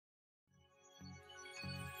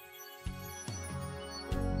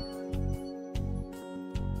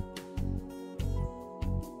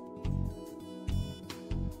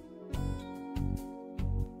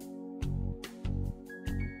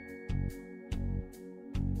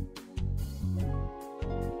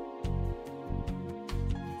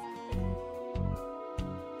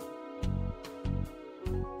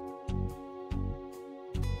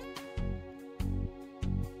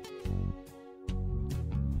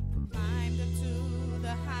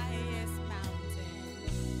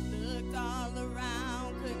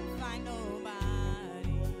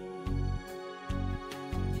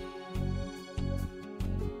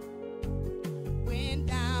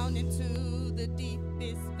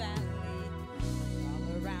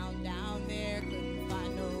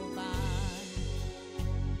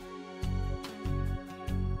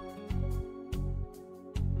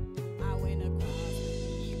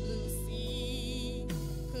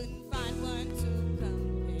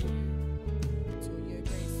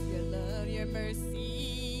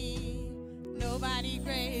nobody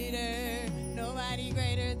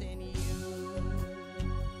greater than you.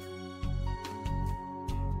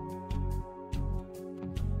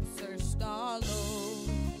 Searched all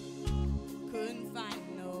over, couldn't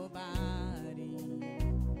find nobody.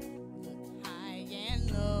 Looked high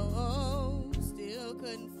and low, still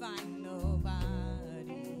couldn't find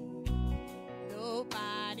nobody.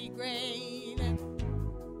 Nobody greater,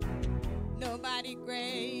 nobody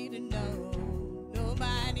greater, no,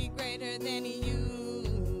 nobody greater than you.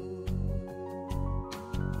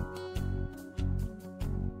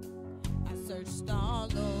 I searched all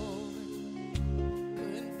over,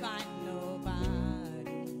 couldn't find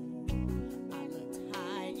nobody. I looked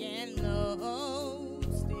high and low,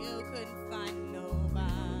 still couldn't find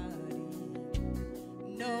nobody.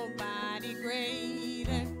 Nobody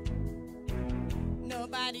greater,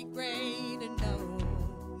 nobody greater, no,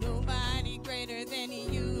 nobody greater than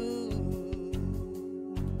you.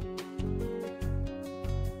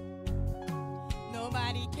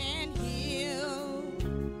 Nobody can heal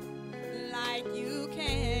like you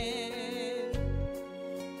can.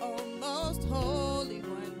 Oh, most holy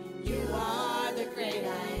one, you are the great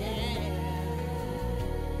I am.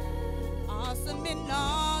 Awesome in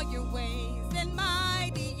all your ways, and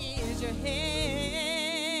mighty is your hand.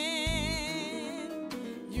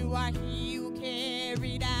 You are he who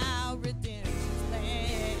carried out redemption's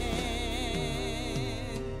plan.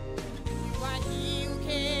 You are he who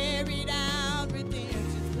carried out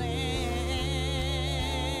redemption's plan.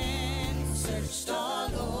 Searched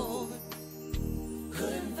all over,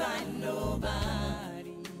 couldn't find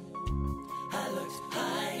nobody. I looked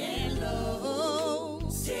high and low,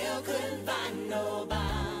 still couldn't find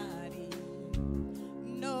nobody.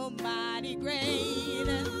 Nobody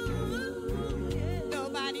greater,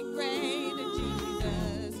 nobody greater,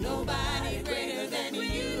 Jesus, nobody greater than you.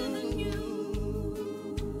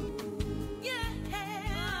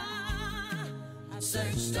 I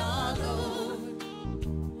searched all over,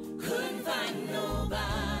 couldn't find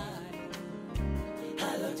nobody.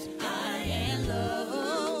 I looked high and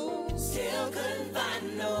low, still couldn't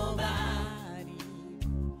find nobody.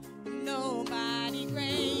 Nobody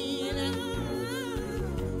greater,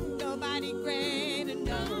 nobody greater,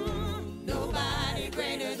 no, nobody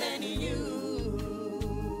greater than you.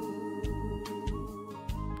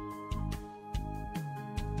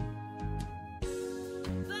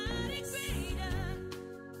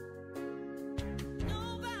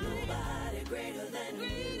 Nobody greater than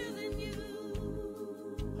you.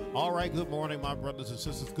 All right, good morning, my brothers and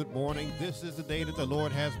sisters. Good morning. This is the day that the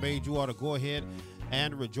Lord has made. You ought to go ahead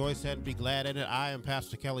and rejoice and be glad in it. I am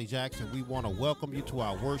Pastor Kelly Jackson. We want to welcome you to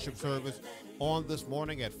our worship service on this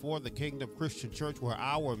morning at For the Kingdom Christian Church, where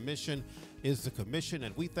our mission is the commission.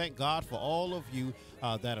 And we thank God for all of you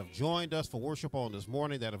that have joined us for worship on this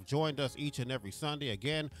morning, that have joined us each and every Sunday.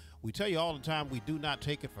 Again, we tell you all the time, we do not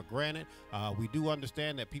take it for granted. We do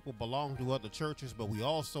understand that people belong to other churches, but we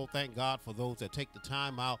also thank God for those that take the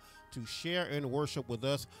time out to share in worship with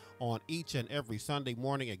us on each and every Sunday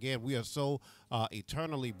morning. Again, we are so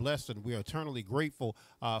eternally blessed, and we are eternally grateful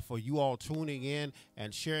for you all tuning in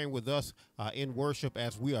and sharing with us in worship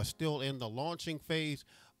as we are still in the launching phase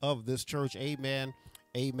of this church. Amen.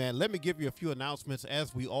 Amen. Let me give you a few announcements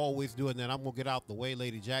as we always do, and then I'm going to get out the way.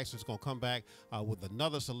 Lady Jackson's going to come back with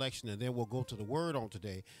another selection, and then we'll go to the word on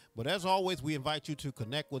today. But as always, we invite you to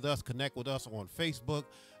connect with us on Facebook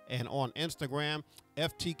and on Instagram,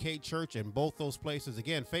 FTK Church, in both those places.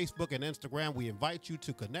 Again, Facebook and Instagram, we invite you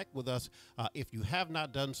to connect with us if you have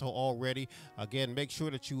not done so already. Again, make sure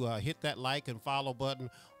that you hit that like and follow button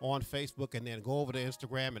on Facebook, and then go over to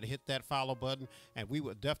Instagram and hit that follow button, and we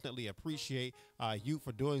would definitely appreciate you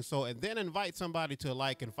for doing so. And then invite somebody to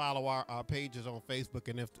like and follow our pages on Facebook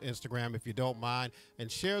and Instagram if you don't mind,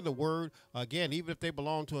 and share the word. Again, even if they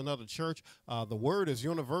belong to another church, the word is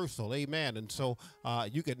universal. Amen. And so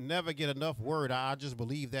you could never get enough word. I just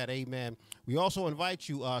believe that. Amen. We also invite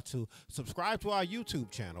you to subscribe to our YouTube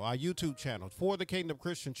channel, For the Kingdom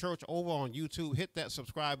Christian Church, over on YouTube. Hit that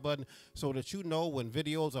subscribe button so that you know when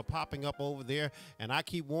videos are popping up over there. And I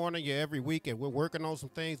keep warning you every week, and we're working on some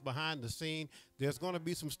things behind the scene. There's going to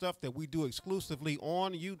be some stuff that we do exclusively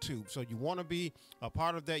on YouTube. So you want to be a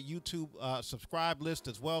part of that YouTube subscribe list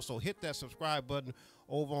as well. So hit that subscribe button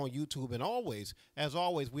over on YouTube. And always, as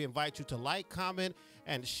always, we invite you to like, comment,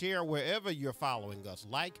 and share wherever you're following us.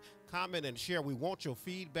 Like, comment, and share. We want your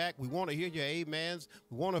feedback. We want to hear your amens.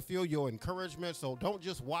 We want to feel your encouragement. So don't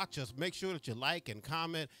just watch us. Make sure that you like and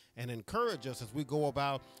comment and encourage us as we go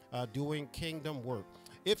about doing kingdom work.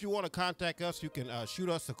 If you want to contact us, you can shoot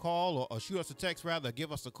us a call or shoot us a text, rather,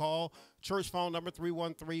 give us a call. Church phone number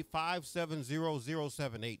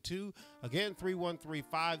 313-570-0782. Again,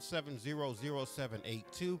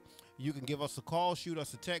 313-570-0782. You can give us a call, shoot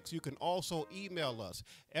us a text. You can also email us,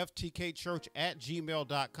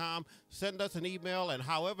 ftkchurch@gmail.com. Send us an email, and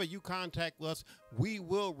however you contact us, we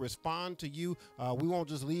will respond to you. We won't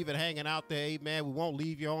just leave it hanging out there, amen. We won't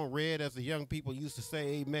leave you on red, as the young people used to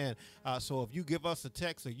say, amen. So if you give us a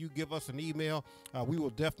text or you give us an email, we will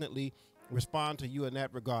definitely respond to you in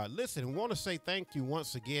that regard. Listen, we want to say thank you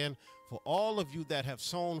once again for all of you that have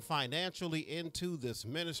sown financially into this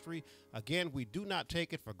ministry. Again, we do not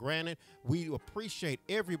take it for granted. We appreciate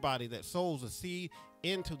everybody that sows a seed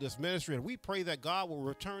into this ministry, and we pray that God will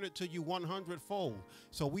return it to you 100-fold.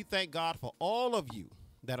 So we thank God for all of you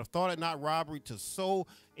that have thought it not robbery to sow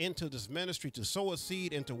into this ministry, to sow a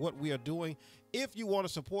seed into what we are doing. If you want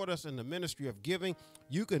to support us in the ministry of giving,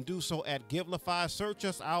 you can do so at Givelify. Search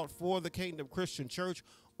us out for the Kingdom Christian Church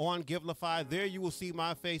on Givelify. There you will see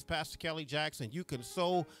my face, Pastor Kelly Jackson. You can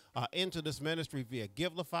sow into this ministry via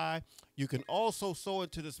Givelify. You can also sow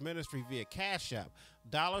into this ministry via CashApp,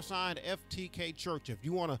 $ FTKchurch. If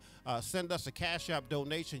you want to send us a CashApp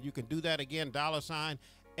donation, you can do that again, $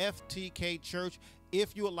 FTKchurch.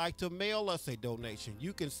 If you would like to mail us a donation,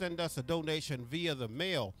 you can send us a donation via the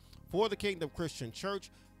mail for the Kingdom Christian Church,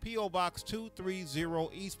 P.O. Box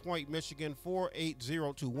 230, East Point, Michigan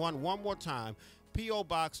 48021. One more time, P.O.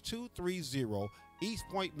 Box 230, East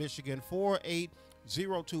Point, Michigan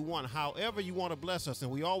 48021. However you want to bless us, and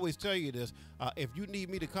we always tell you this, if you need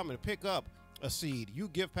me to come and pick up a seed, you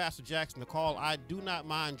give Pastor Jackson a call. I do not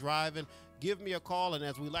mind driving. Give me a call, and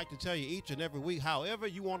as we like to tell you each and every week, however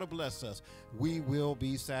you want to bless us, we will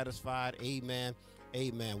be satisfied. Amen.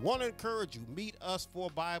 Amen. Want to encourage you, meet us for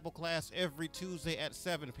Bible class every Tuesday at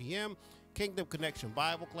 7 p.m. Kingdom Connection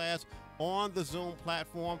Bible class on the Zoom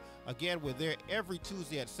platform. Again, we're there every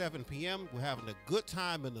Tuesday at 7 p.m. We're having a good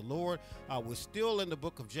time in the Lord. We're still in the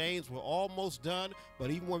book of James. We're almost done, but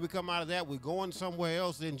even when we come out of that, we're going somewhere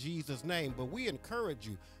else in Jesus' name. But we encourage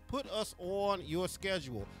you, put us on your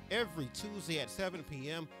schedule every Tuesday at 7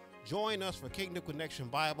 p.m. Join us for Kingdom Connection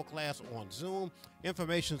Bible class on Zoom.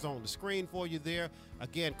 Information's on the screen for you there.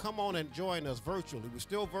 Again, come on and join us virtually. We're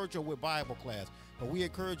still virtual with Bible class, but we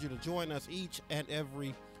encourage you to join us each and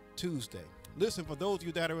every Tuesday. Listen, for those of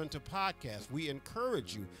you that are into podcasts, we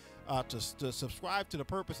encourage you to subscribe to the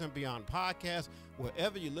Purpose and Beyond podcast,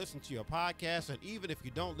 wherever you listen to your podcast. And even if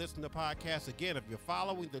you don't listen to podcasts, again, if you're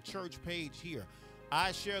following the church page here,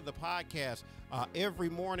 I share the podcast every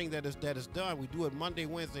morning that is done. We do it Monday,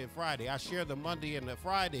 Wednesday, and Friday. I share the Monday and the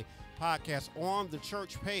Friday podcast on the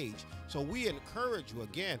church page. So we encourage you.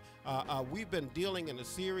 Again, we've been dealing in a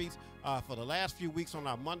series for the last few weeks on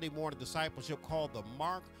our Monday morning discipleship called The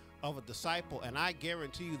Mark of a Disciple, and I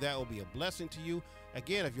guarantee you that will be a blessing to you.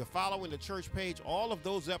 Again, if you're following the church page, all of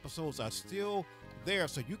those episodes are still there,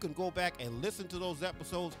 so you can go back and listen to those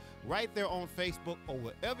episodes right there on Facebook or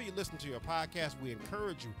wherever you listen to your podcast. We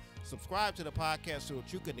encourage you, subscribe to the podcast so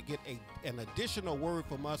that you can get an additional word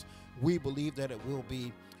from us. We believe that it will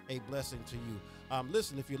be a blessing to you.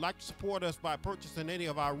 Listen, if you'd like to support us by purchasing any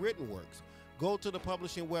of our written works, go to the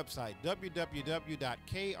publishing website,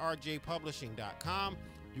 www.krjpublishing.com.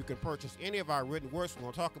 You can purchase any of our written works. We're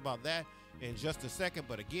going to talk about that in just a second.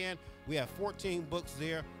 But again, we have 14 books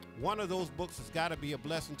there. One of those books has got to be a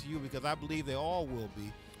blessing to you, because I believe they all will be.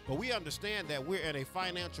 But we understand that we're in a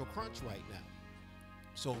financial crunch right now.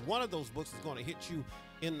 So one of those books is going to hit you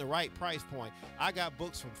in the right price point. I got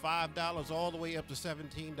books from $5 all the way up to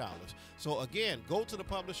 $17. So again, go to the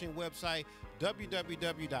publishing website,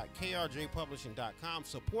 www.krjpublishing.com.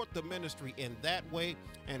 Support the ministry in that way,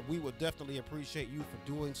 and we would definitely appreciate you for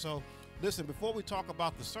doing so. Listen, before we talk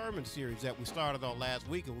about the sermon series that we started on last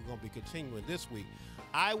week and we're going to be continuing this week,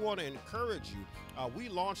 I want to encourage you. We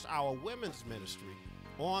launched our women's ministry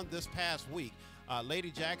on this past week.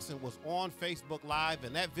 Lady Jackson was on Facebook Live,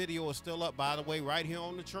 and that video is still up, by the way, right here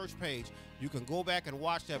on the church page. You can go back and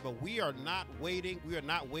watch that, but we are not waiting. We are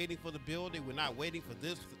not waiting for the building. We're not waiting for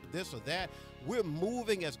this or that. We're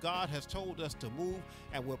moving as God has told us to move,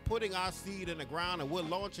 and we're putting our seed in the ground, and we're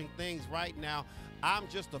launching things right now. I'm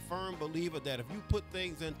just a firm believer that if you put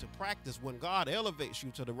things into practice, when God elevates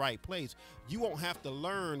you to the right place, you won't have to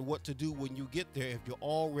learn what to do when you get there if you're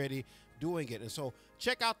already doing it. And so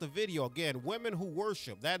check out the video again, Women Who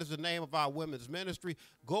Worship. That is the name of our women's ministry.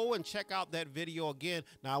 Go and check out that video again.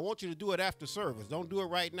 Now, I want you to do it after service. Don't do it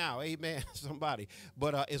right now. Amen, somebody.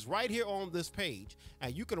 But it's right here on this page,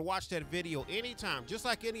 and you can watch that video anytime, just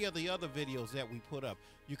like any of the other videos that we put up.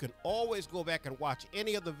 You can always go back and watch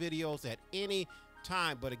any of the videos at any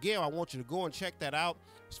time. But again, I want you to go and check that out.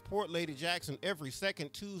 Support Lady Jackson every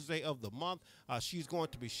second Tuesday of the month. She's going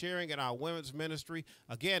to be sharing in our women's ministry.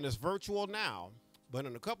 Again, it's virtual now, but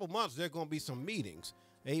in a couple months, there are going to be some meetings.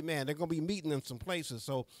 Amen. They're going to be meeting in some places.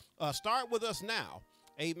 So start with us now.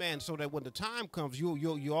 Amen. So that when the time comes,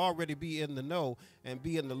 you'll already be in the know and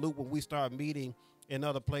be in the loop when we start meeting in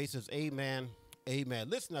other places. Amen. Amen.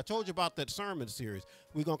 Listen, I told you about that sermon series.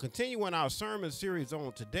 We're going to continue in our sermon series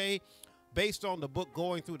on today based on the book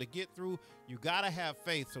Going Through to Get Through. You got to have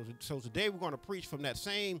faith. So today we're going to preach from that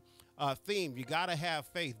same theme. You got to have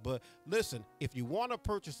faith. But listen, if you want to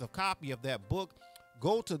purchase a copy of that book,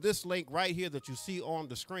 go to this link right here that you see on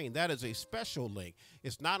the screen. That is a special link.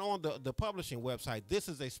 It's not on the publishing website. This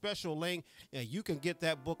is a special link, and you can get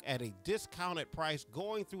that book at a discounted price,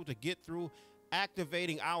 Going Through to Get Through,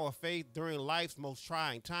 activating our faith during life's most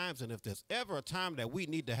trying times. And if there's ever a time that we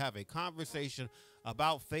need to have a conversation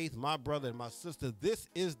about faith, my brother and my sister, this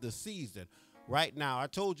is the season. Right now, I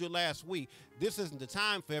told you last week, this isn't the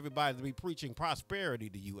time for everybody to be preaching prosperity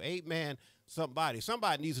to you. Amen. Somebody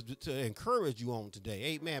needs to encourage you on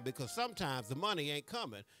today. Amen. Because sometimes the money ain't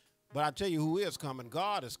coming. But I tell you who is coming.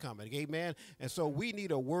 God is coming. Amen. And so we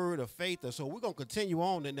need a word of faith. And so we're going to continue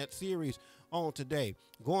on in that series on today.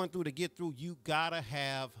 Going through to get through, you got to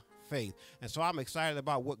have faith. And so I'm excited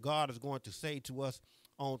about what God is going to say to us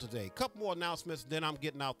on today. A couple more announcements, then I'm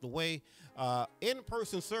getting out the way.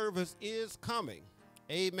 In-person service is coming.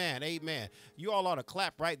 Amen. Amen. You all ought to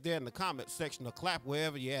clap right there in the comment section or clap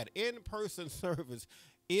wherever you're at. In-person service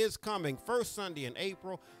is coming. First Sunday in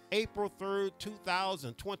April, April 3rd,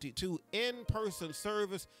 2022. In-person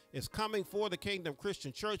service is coming for the Kingdom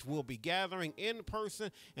Christian Church. We'll be gathering in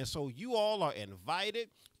person. And so you all are invited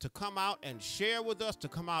to come out and share with us, to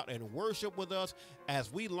come out and worship with us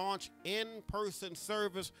as we launch in-person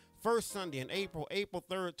service. First Sunday in April, April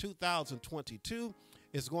 3rd, 2022.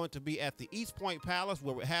 It's going to be at the East Point Palace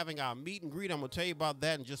where we're having our meet and greet. I'm going to tell you about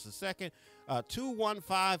that in just a second.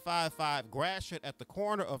 21555 Gratiot at the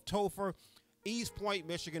corner of Topher, East Point,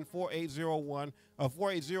 Michigan,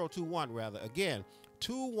 48021 rather. Again,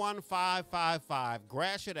 21555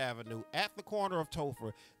 Gratiot Avenue at the corner of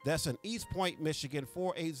Topher. That's in East Point, Michigan,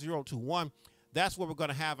 48021. That's where we're going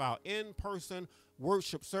to have our in-person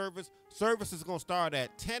worship service. Service is going to start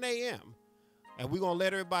at 10 a.m. And we're going to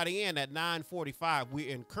let everybody in at 9:45. We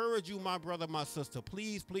encourage you, my brother, my sister,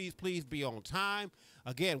 please, please, please be on time.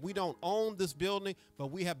 Again, we don't own this building, but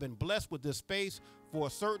we have been blessed with this space for a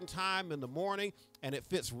certain time in the morning, and it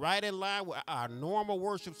fits right in line with our normal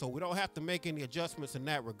worship, so we don't have to make any adjustments in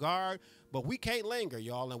that regard. But we can't linger,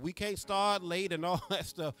 y'all, and we can't start late and all that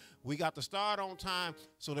stuff. We got to start on time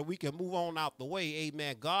so that we can move on out the way.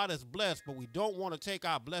 Amen. God is blessed, but we don't want to take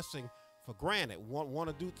our blessing for granted. We want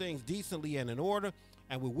to do things decently and in order,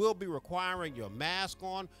 and we will be requiring your mask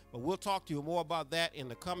on, but we'll talk to you more about that in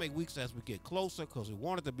the coming weeks as we get closer, because we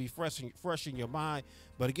want it to be fresh in your mind.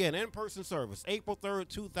 But again, in-person service, April 3rd,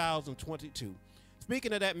 2022.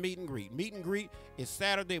 Speaking of that meet and greet is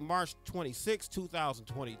Saturday, March 26,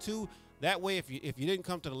 2022. That way, if you didn't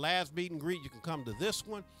come to the last meet and greet, you can come to this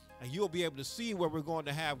one, and you'll be able to see where we're going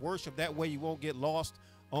to have worship. That way you won't get lost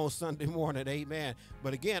on Sunday morning. Amen.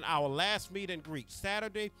 But again, our last meet and greet,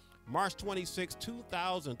 Saturday, March 26,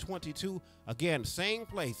 2022. Again, same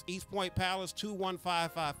place, East Point Palace,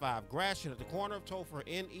 21555 Gratiot at the corner of Topher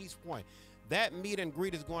in East Point. That meet and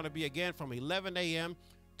greet is going to be again from 11 a.m.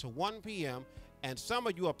 to 1 p.m. And some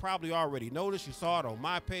of you have probably already noticed. You saw it on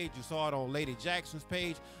my page. You saw it on Lady Jackson's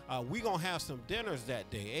page. We're going to have some dinners that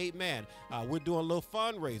day. Amen. We're doing a little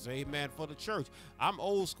fundraiser. Amen. For the church. I'm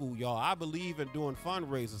old school, y'all. I believe in doing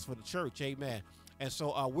fundraisers for the church. Amen. And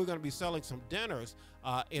so we're going to be selling some dinners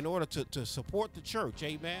in order to support the church.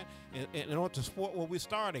 Amen. In order to support what we're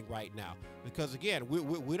starting right now. Because, again,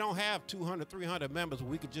 we don't have 200, 300 members where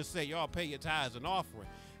we could just say, y'all pay your tithes and offering.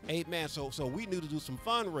 Amen. So we need to do some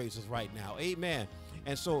fundraisers right now. Amen.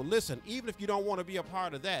 And so listen, even if you don't want to be a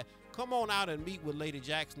part of that, come on out and meet with Lady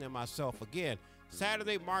Jackson and myself again,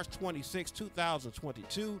 Saturday, March 26,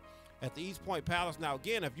 2022 at the East Point Palace. Now,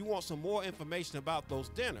 again, if you want some more information about those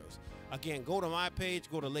dinners, again, go to my page,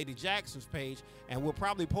 go to Lady Jackson's page, and we'll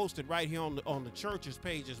probably post it right here on the church's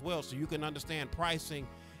page as well, so you can understand pricing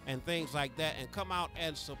and things like that, and come out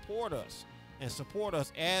and support us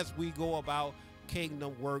as we go about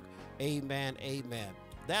kingdom work. Amen. Amen.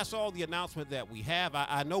 That's all the announcement that we have.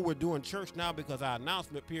 I know we're doing church now because our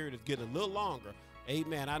announcement period is getting a little longer.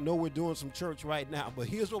 Amen. I know we're doing some church right now, but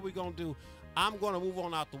here's what we're going to do. I'm going to move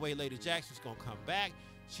on out the way. Lady Jackson's going to come back.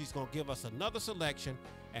 She's going to give us another selection,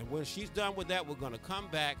 and when she's done with that, we're going to come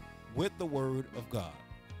back with the word of God.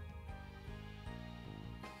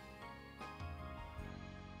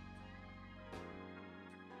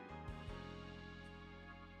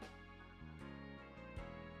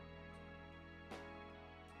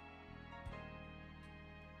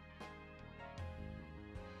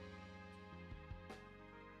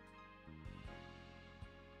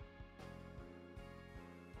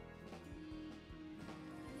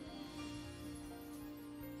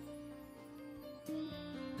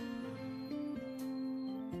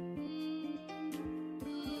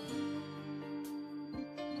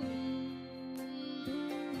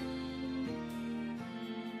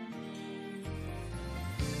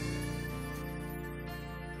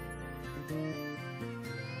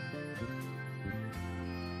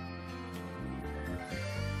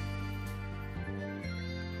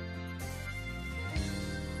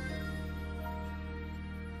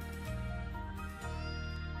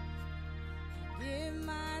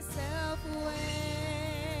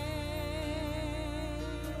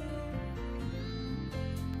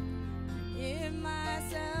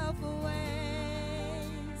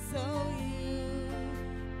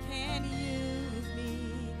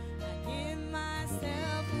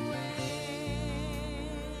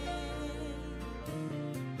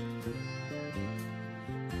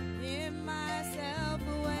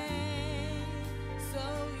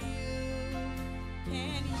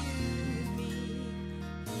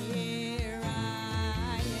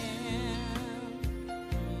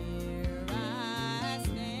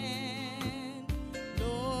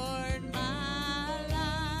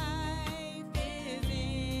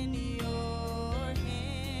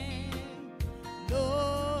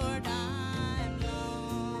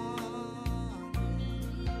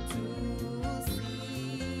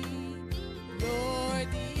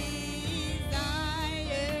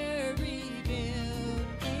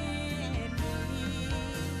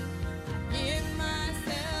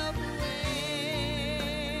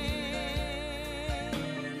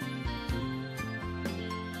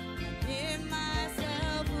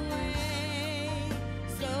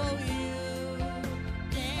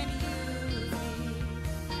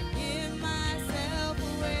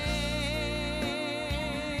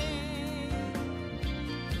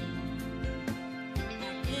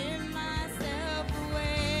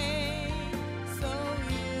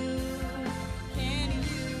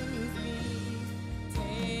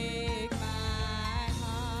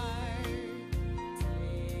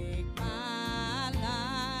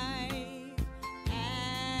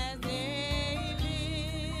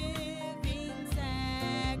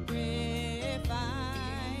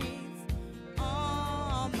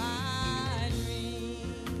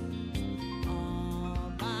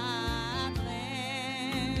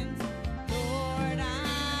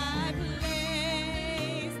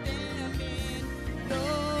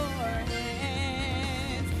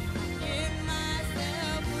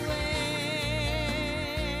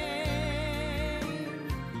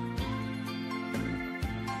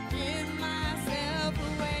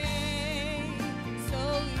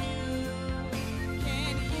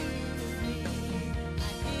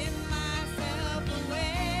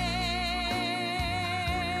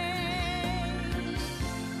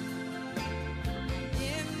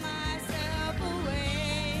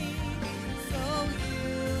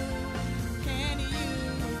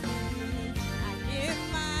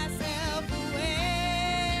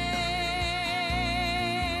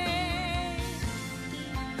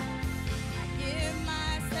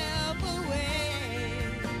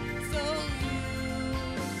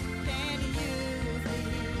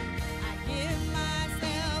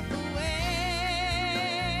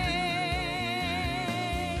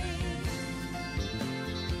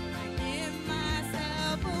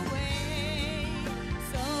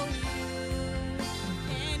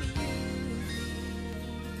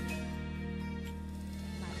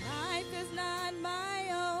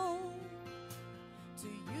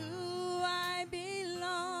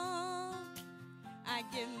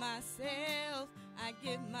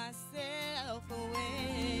 give myself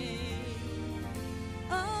away.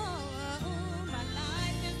 Oh, my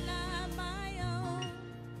life is not my own.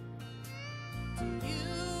 To you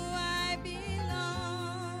I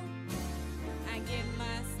belong. I give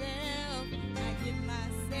myself to you.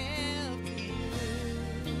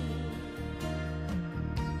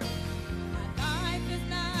 My life is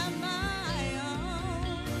not my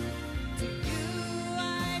own. To you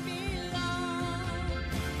I belong.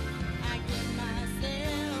 I give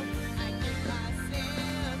myself to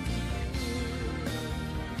you.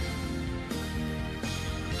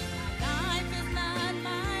 My life is not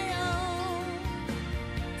my own.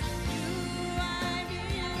 To you I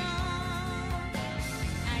belong.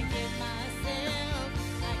 I give myself to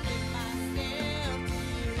you. I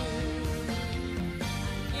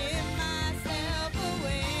give myself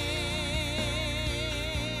away.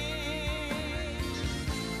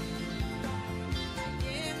 I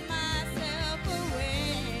give myself away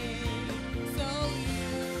so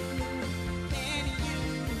you can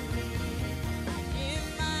use me. I give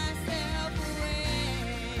myself away.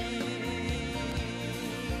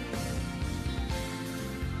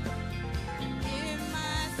 Give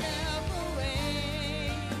myself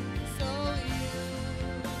away so you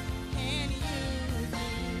can use me.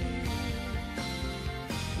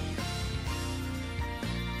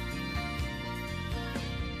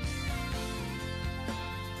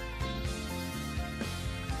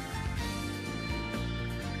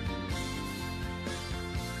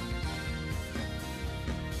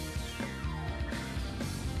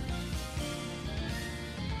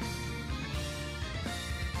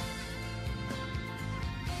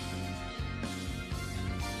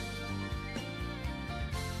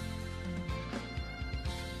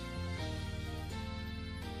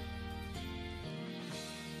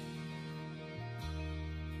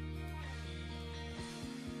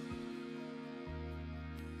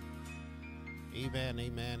 Amen,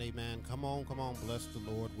 amen, amen. Come on, bless the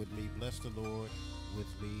Lord with me. Bless the Lord with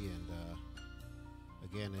me. And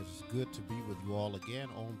again, it's good to be with you all again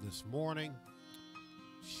on this morning.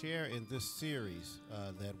 Share in this series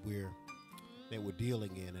that we're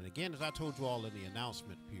dealing in. And again, as I told you all in the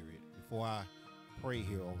announcement period, before I pray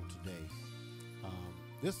here on today,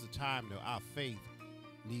 this is the time that our faith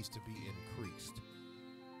needs to be increased.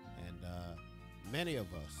 And many of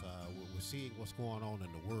us, we're seeing what's going on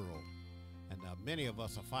in the world. And many of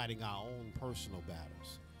us are fighting our own personal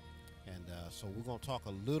battles. And so we're going to talk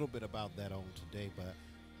a little bit about that on today. But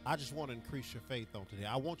I just want to increase your faith on today.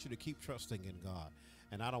 I want you to keep trusting in God.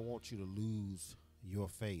 And I don't want you to lose your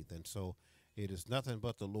faith. And so it is nothing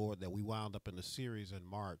but the Lord that we wound up in the series in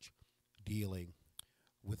March dealing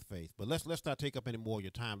with faith. But let's not take up any more of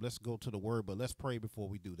your time. Let's go to the word. But let's pray before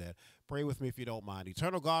we do that. Pray with me if you don't mind.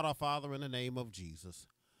 Eternal God, our Father, in the name of Jesus.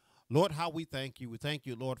 Lord, how we thank you. We thank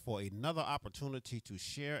you, Lord, for another opportunity to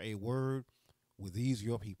share a word with these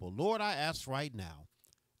your people. Lord, I ask right now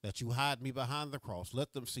that you hide me behind the cross.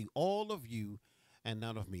 Let them see all of you and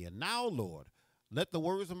none of me. And now, Lord, let the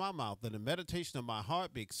words of my mouth and the meditation of my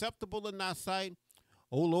heart be acceptable in thy sight.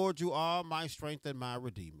 O Lord, you are my strength and my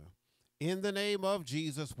redeemer. In the name of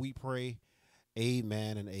Jesus, we pray.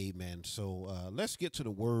 Amen and amen. So let's get to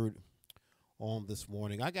the word on this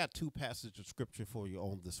morning. I got two passages of scripture for you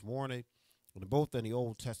on this morning. They're both in the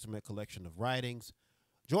Old Testament collection of writings.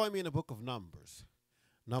 Join me in the book of Numbers.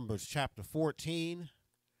 Numbers chapter 14.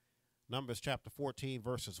 Numbers chapter 14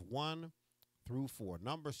 verses 1 through 4.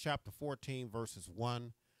 Numbers chapter 14 verses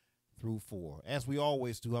 1 through 4. As we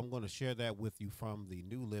always do, I'm going to share that with you from the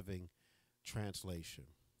New Living Translation.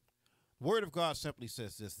 The Word of God simply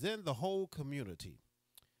says this: Then the whole community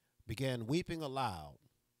began weeping aloud,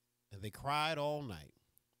 and they cried all night.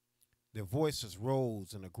 Their voices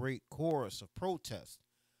rose in a great chorus of protest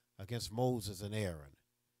against Moses and Aaron.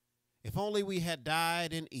 If only we had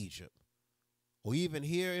died in Egypt, or even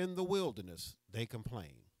here in the wilderness, they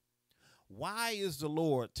complained. Why is the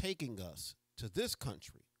Lord taking us to this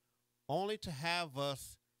country only to have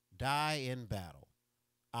us die in battle?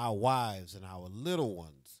 Our wives and our little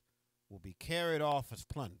ones will be carried off as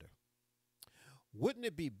plunder. Wouldn't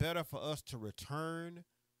it be better for us to return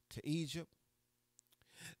to Egypt?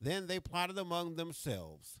 Then they plotted among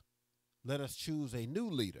themselves, let us choose a new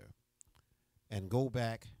leader and go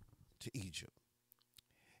back to Egypt.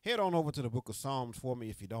 Head on over to the book of Psalms for me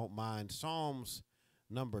if you don't mind. Psalms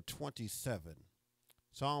number 27.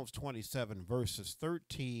 Psalms 27 verses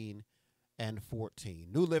 13 and 14.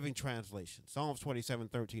 New Living Translation. Psalms 27,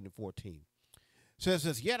 13 and 14. Says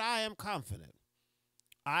this: Yet I am confident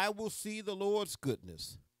I will see the Lord's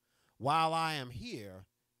goodness while I am here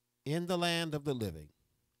in the land of the living.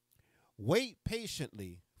 Wait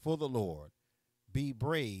patiently for the Lord. Be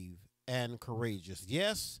brave and courageous.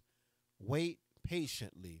 Yes, wait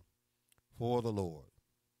patiently for the Lord.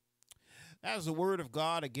 That's the word of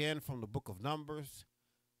God again from the book of Numbers,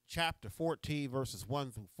 chapter 14, verses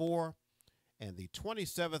 1 through 4, and the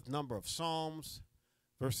 27th number of Psalms,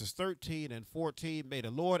 verses 13 and 14. May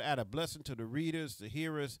the Lord add a blessing to the readers, the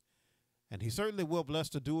hearers, and he certainly will bless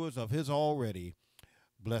the doers of his already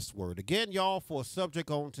blessed word. Again, y'all, for a subject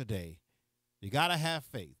on today, you got to have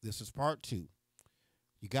faith. This is part 2.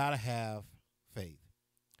 You got to have faith.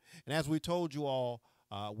 And as we told you all,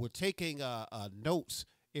 we're taking notes,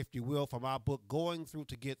 if you will, from our book, Going Through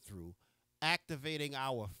to Get Through, activating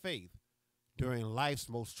our faith during life's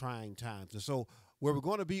most trying times. And so where we're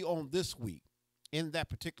going to be on this week in that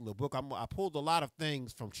particular book, I pulled a lot of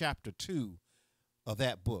things from chapter 2 of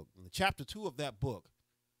that book. And chapter 2 of that book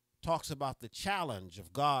talks about the challenge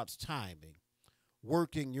of God's timing,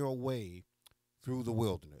 working your way through the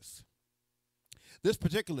wilderness. This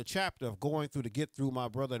particular chapter of Going Through to Get Through, my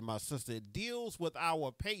brother and my sister, it deals with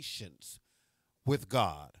our patience with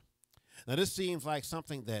God. Now, this seems like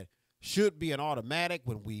something that should be an automatic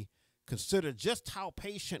when we consider just how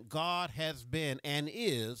patient God has been and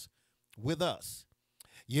is with us.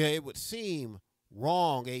 Yeah, it would seem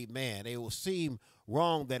wrong, amen. It would seem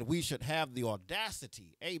wrong that we should have the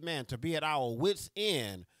audacity, amen, to be at our wits'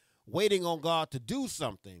 end waiting on God to do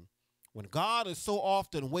something when God is so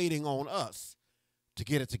often waiting on us to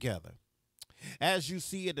get it together. As you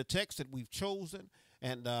see in the text that we've chosen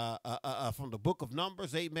and from the book of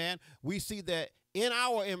Numbers, amen, we see that in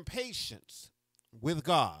our impatience with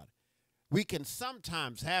God, we can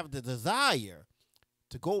sometimes have the desire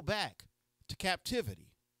to go back to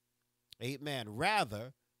captivity, amen,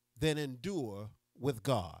 rather than endure with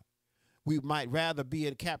God. We might rather be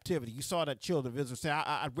in captivity. You saw that children of Israel say,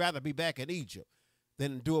 I'd rather be back in Egypt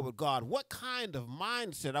than endure with God. What kind of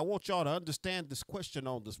mindset, I want y'all to understand this question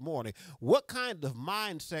on this morning, what kind of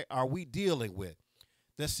mindset are we dealing with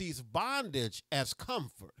that sees bondage as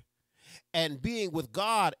comfort and being with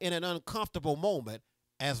God in an uncomfortable moment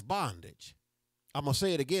as bondage? I'm going to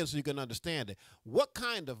say it again so you can understand it. What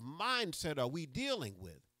kind of mindset are we dealing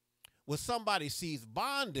with when somebody sees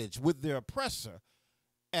bondage with their oppressor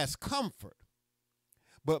as comfort,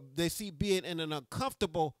 but they see being in an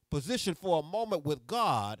uncomfortable position for a moment with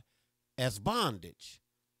God as bondage?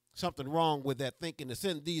 Something wrong with that thinking. It's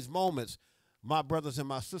in these moments, my brothers and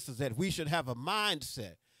my sisters, that we should have a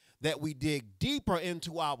mindset that we dig deeper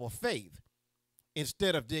into our faith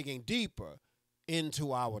instead of digging deeper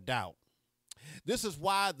into our doubt. This is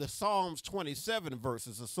why the Psalms 27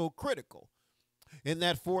 verses are so critical. In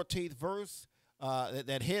that 14th verse,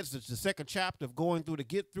 that heads to the second chapter of Going Through to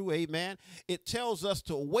Get Through, amen, it tells us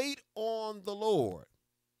to wait on the Lord.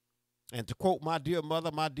 And to quote my dear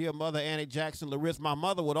mother, Annie Jackson Larissa, my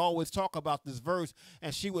mother would always talk about this verse,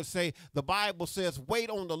 and she would say, the Bible says, wait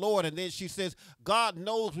on the Lord. And then she says, God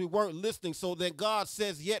knows we weren't listening, so then God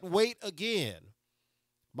says, yet wait again.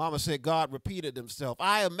 Mama said God repeated himself.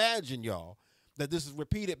 I imagine, y'all, that this is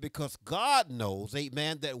repeated because God knows,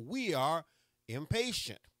 amen, that we are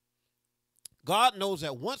impatient. God knows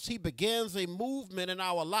that once he begins a movement in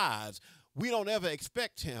our lives, we don't ever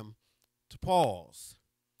expect him to pause.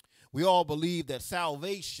 We all believe that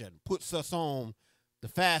salvation puts us on the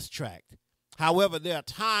fast track. However, there are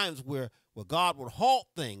times where God will halt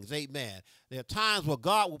things, amen. There are times where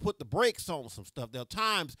God will put the brakes on some stuff. There are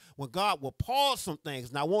times when God will pause some things.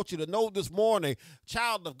 And I want you to know this morning,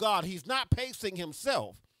 child of God, he's not pacing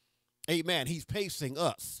himself, amen. He's pacing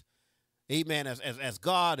us. Amen, as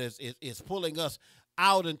God is pulling us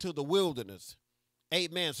out into the wilderness,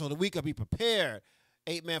 amen, so that we can be prepared,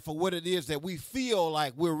 amen, for what it is that we feel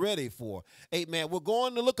like we're ready for. Amen, we're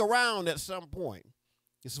going to look around at some point.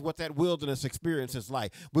 This is what that wilderness experience is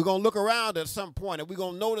like. We're going to look around at some point, and we're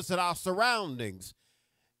going to notice that our surroundings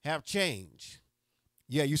have changed.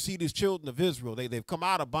 Yeah, you see these children of Israel, they've come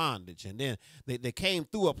out of bondage, and then they came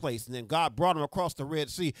through a place, and then God brought them across the Red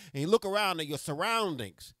Sea, and you look around at your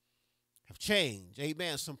surroundings have changed.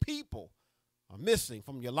 Amen. Some people are missing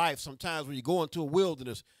from your life sometimes when you go into a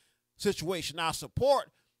wilderness situation. Our support,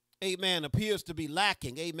 amen, appears to be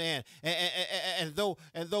lacking. Amen. And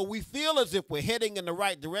though we feel as if we're heading in the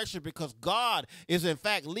right direction because God is in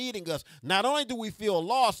fact leading us, not only do we feel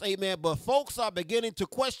lost, amen, but folks are beginning to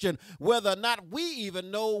question whether or not we even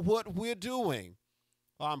know what we're doing.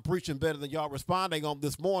 I'm preaching better than y'all responding on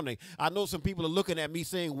this morning. I know some people are looking at me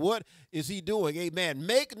saying, what is he doing? Amen.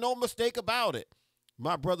 Make no mistake about it.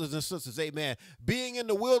 My brothers and sisters, amen. Being in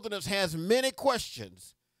the wilderness has many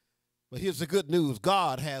questions. But here's the good news.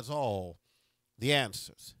 God has all the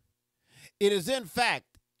answers. It is in fact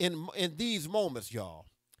in these moments, y'all,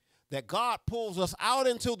 that God pulls us out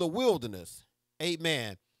into the wilderness,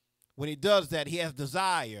 amen, when he does that, he has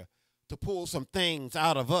desire to pull some things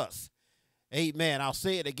out of us. Amen. I'll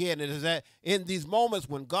say it again. It is that in these moments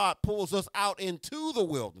when God pulls us out into the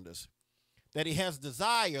wilderness, that he has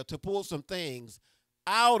desire to pull some things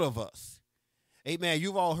out of us. Amen.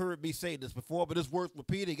 You've all heard me say this before, but it's worth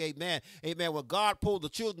repeating. Amen. Amen. When God pulled the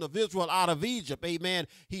children of Israel out of Egypt, amen,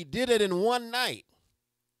 he did it in one night.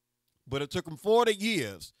 But it took him 40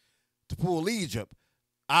 years to pull Egypt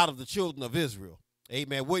out of the children of Israel.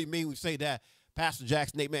 Amen. What do you mean we say that, Pastor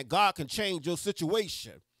Jackson? Amen. God can change your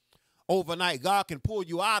situation overnight. God can pull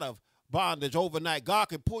you out of bondage overnight. God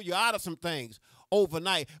can pull you out of some things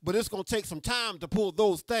overnight. But it's going to take some time to pull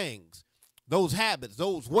those things, those habits,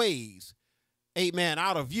 those ways, amen,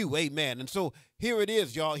 out of you. Amen. And so here it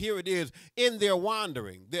is, y'all. Here it is in their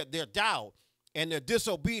wandering, their doubt, and their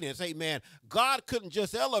disobedience. Amen. God couldn't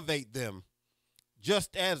just elevate them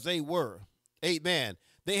just as they were. Amen.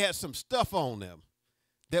 They had some stuff on them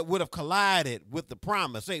that would have collided with the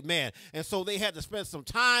promise. Amen. And so they had to spend some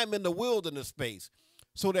time in the wilderness space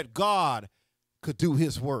so that God could do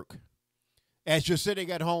his work. As you're sitting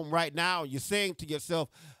at home right now, you're saying to yourself,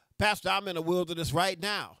 Pastor, I'm in the wilderness right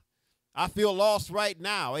now. I feel lost right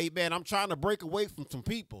now. Amen. I'm trying to break away from some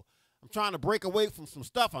people. I'm trying to break away from some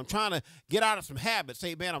stuff. I'm trying to get out of some habits.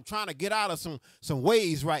 Amen. I'm trying to get out of some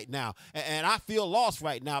ways right now. And I feel lost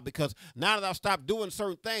right now because now that I've stopped doing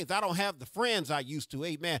certain things, I don't have the friends I used to.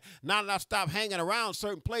 Amen. Now that I've stopped hanging around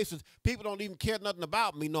certain places, people don't even care nothing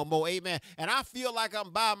about me no more. Amen. And I feel like I'm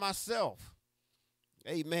by myself.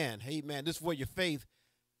 Amen. Amen. This is where your faith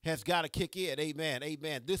has got to kick in. Amen.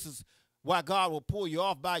 Amen. This is why God will pull you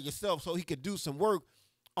off by yourself so he can do some work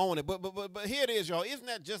on it. But here it is, y'all. Isn't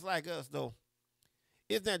that just like us, though?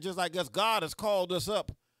 Isn't that just like us? God has called us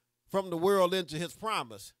up from the world into his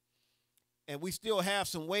promise. And we still have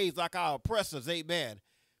some ways like our oppressors, amen.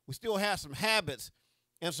 We still have some habits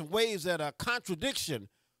and some ways that are contradiction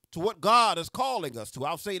to what God is calling us to.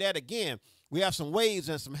 I'll say that again. We have some ways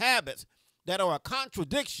and some habits that are a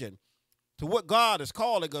contradiction to what God is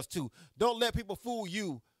calling us to. Don't let people fool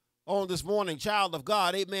you on this morning, child of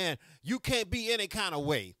God, amen. You can't be any kind of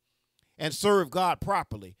way and serve God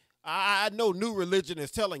properly. I know new religion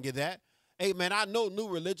is telling you that. Amen. I know new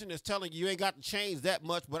religion is telling you ain't got to change that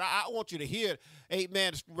much, but I want you to hear,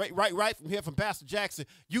 amen, right from here from Pastor Jackson,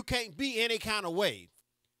 you can't be any kind of way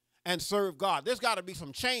and serve God. There's got to be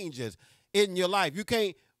some changes in your life. You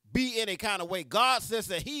can't be any kind of way. God says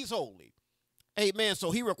that he's holy. Amen.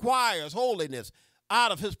 So he requires holiness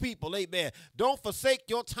out of his people. Amen. Don't forsake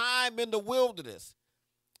your time in the wilderness.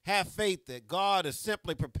 Have faith that God is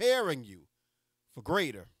simply preparing you for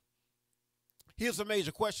greater. Here's a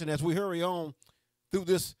major question as we hurry on through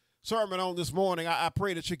this sermon on this morning. I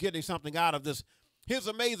pray that you're getting something out of this. Here's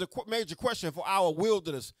a major question for our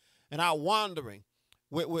wilderness and our wandering,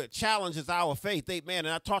 which challenges our faith. Amen.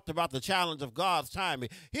 And I talked about the challenge of God's timing.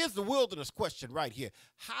 Here's the wilderness question right here.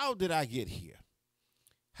 How did I get here?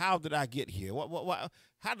 How did I get here?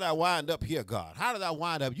 How did I wind up here, God? How did I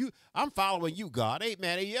wind up? I'm following you, God.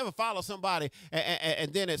 Amen. You ever follow somebody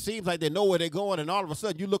and then it seems like they know where they're going and all of a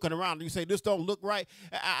sudden you're looking around and you say, this don't look right?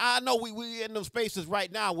 I know we in those spaces right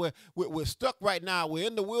now where we're stuck right now. We're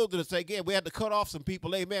in the wilderness again. We had to cut off some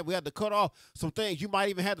people. Amen. We had to cut off some things. You might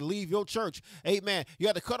even have to leave your church. Amen. You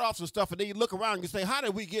had to cut off some stuff and then you look around and you say, how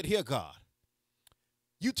did we get here, God?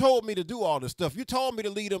 You told me to do all this stuff. You told me to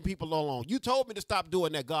lead them people along. You told me to stop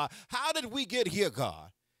doing that, God. How did we get here,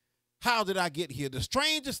 God? How did I get here? The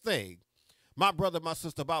strangest thing, my brother, my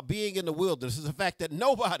sister, about being in the wilderness is the fact that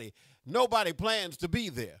nobody plans to be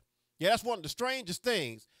there. Yeah, that's one of the strangest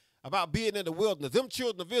things about being in the wilderness. Them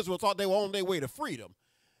children of Israel thought they were on their way to freedom.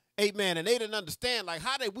 Amen. And they didn't understand, like,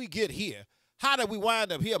 how did we get here? How did we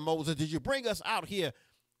wind up here, Moses? Did you bring us out here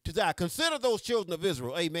to die? Consider those children of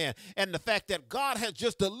Israel, amen, and the fact that God had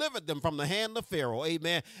just delivered them from the hand of Pharaoh,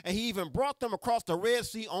 amen, and he even brought them across the Red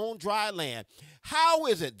Sea on dry land. How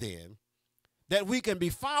is it then that we can be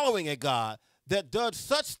following a God that does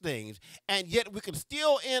such things, and yet we can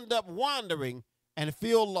still end up wandering and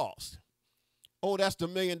feel lost? Oh, that's the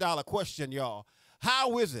million-dollar question, y'all.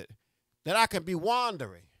 How is it that I can be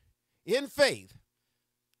wandering in faith?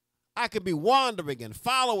 I can be wandering and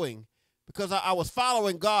following because I was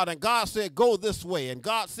following God, and God said, go this way. And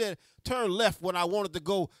God said, turn left when I wanted to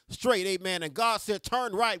go straight, amen. And God said,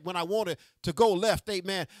 turn right when I wanted to go left,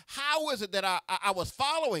 amen. How is it that I was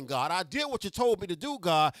following God? I did what you told me to do,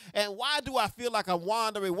 God. And why do I feel like I'm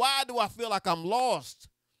wandering? Why do I feel like I'm lost?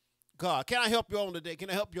 God, can I help you on today? Can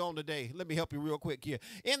I help you on today? Let me help you real quick here.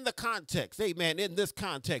 In the context, amen, in this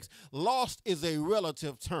context, lost is a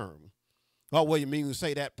relative term. Oh, what do you mean you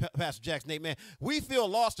say that, Pastor Jackson? Amen. We feel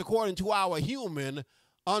lost according to our human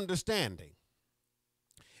understanding.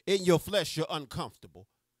 In your flesh, you're uncomfortable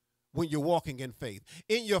when you're walking in faith.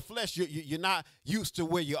 In your flesh, you're not used to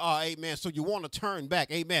where you are, amen, so you want to turn back,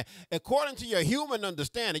 amen. According to your human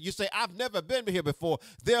understanding, you say, I've never been here before,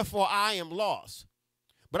 therefore I am lost.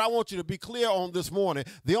 But I want you to be clear on this morning,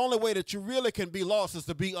 the only way that you really can be lost is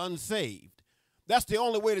to be unsaved. That's the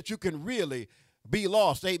only way that you can really be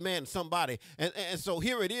lost, amen, somebody. And so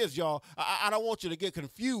here it is, y'all. I don't want you to get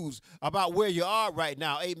confused about where you are right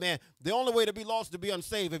now, amen. The only way to be lost is to be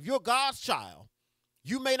unsaved. If you're God's child,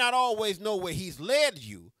 you may not always know where he's led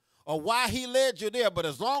you or why he led you there, but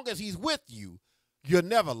as long as he's with you, you're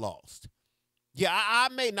never lost. Yeah, I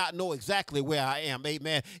may not know exactly where I am,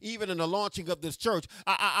 amen. Even in the launching of this church,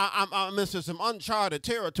 I'm in some uncharted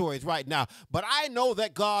territories right now. But I know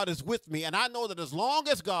that God is with me, and I know that as long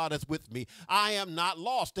as God is with me, I am not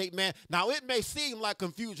lost, amen. Now, it may seem like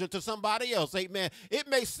confusion to somebody else, amen. It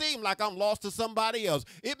may seem like I'm lost to somebody else.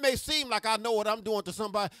 It may seem like I know what I'm doing to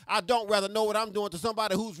somebody. I don't rather know what I'm doing to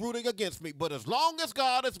somebody who's rooting against me. But as long as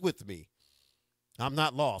God is with me, I'm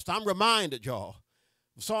not lost. I'm reminded, y'all.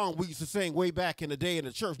 The song we used to sing way back in the day in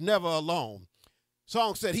the church, Never Alone.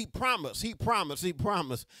 Song said, he promised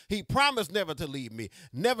never to leave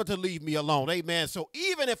me alone. Amen. So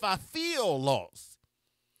even if I feel lost,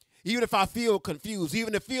 even if I feel confused,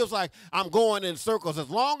 even if it feels like I'm going in circles, as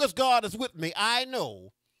long as God is with me, I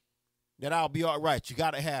know that I'll be all right. You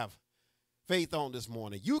got to have faith on this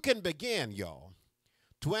morning. You can begin, y'all,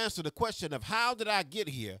 to answer the question of how did I get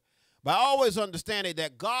here by always understanding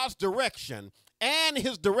that God's direction and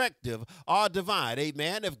his directive are divine,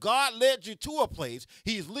 amen. If God led you to a place,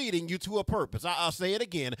 he's leading you to a purpose. I'll say it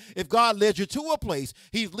again. If God led you to a place,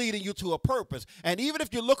 he's leading you to a purpose. And even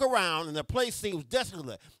if you look around and the place seems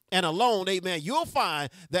desolate and alone, amen, you'll find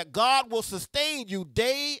that God will sustain you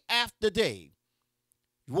day after day.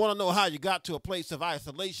 You want to know how you got to a place of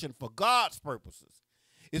isolation for God's purposes?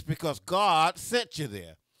 It's because God sent you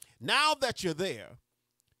there. Now that you're there,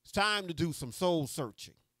 it's time to do some soul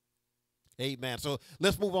searching. Amen. So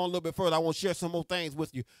let's move on a little bit further. I want to share some more things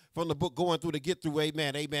with you from the book Going Through to Get Through.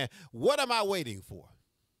 Amen. Amen. What am I waiting for?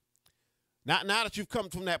 Now that you've come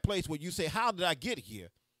from that place where you say, how did I get here?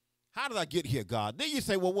 How did I get here, God? Then you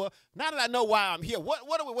say, well, now that I know why I'm here,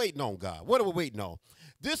 what are we waiting on, God? What are we waiting on?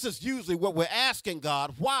 This is usually what we're asking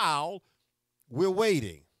God while we're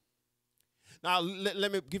waiting. Now,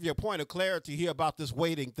 let me give you a point of clarity here about this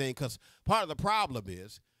waiting thing, because part of the problem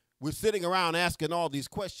is we're sitting around asking all these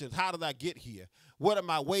questions. How did I get here? What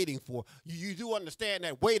am I waiting for? You do understand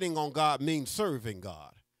that waiting on God means serving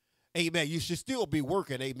God. Amen. You should still be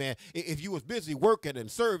working, amen. If you was busy working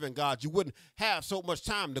and serving God, you wouldn't have so much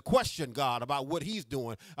time to question God about what he's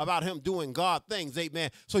doing, about him doing God things,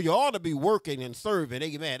 amen. So you ought to be working and serving,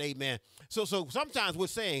 amen, amen. So sometimes we're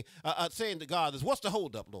saying to God, what's the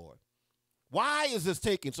holdup, Lord? Why is this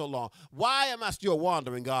taking so long? Why am I still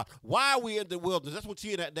wandering, God? Why are we in the wilderness? That's what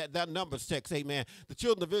you hear that Numbers text, amen. The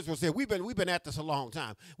children of Israel said, we've been at this a long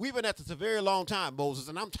time. We've been at this a very long time, Moses,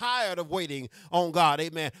 and I'm tired of waiting on God,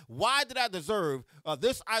 amen. Why did I deserve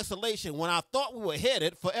this isolation when I thought we were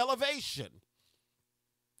headed for elevation?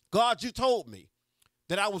 God, you told me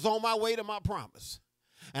that I was on my way to my promise.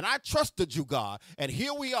 And I trusted you, God, and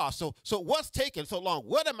here we are. So what's taking so long?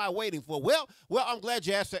 What am I waiting for? Well, I'm glad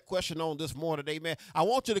you asked that question on this morning, amen. I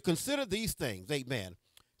want you to consider these things, amen.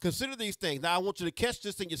 Consider these things. Now, I want you to catch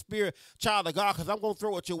this in your spirit, child of God, because I'm going to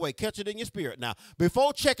throw it your way. Catch it in your spirit. Now,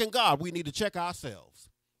 before checking God, we need to check ourselves.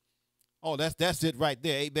 Oh, that's it right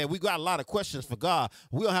there, amen. We got a lot of questions for God.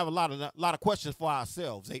 We don't have a lot of questions for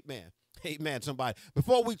ourselves, amen. Amen, somebody.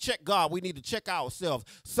 Before we check God, we need to check ourselves.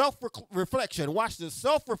 Self-reflection, watch this,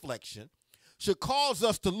 self-reflection should cause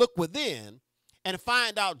us to look within and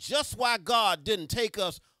find out just why God didn't take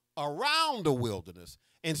us around the wilderness.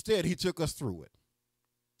 Instead, he took us through it.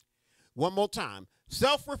 One more time.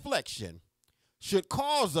 Self-reflection should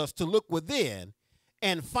cause us to look within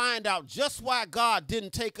and find out just why God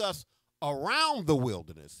didn't take us around the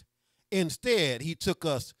wilderness. Instead, he took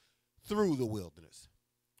us through the wilderness.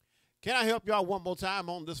 Can I help y'all one more time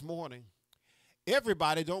on this morning?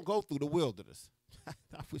 Everybody don't go through the wilderness.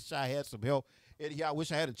 I wish I had some help in here. I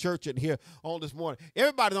wish I had a church in here on this morning.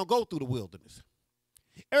 Everybody don't go through the wilderness.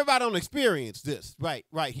 Everybody don't experience this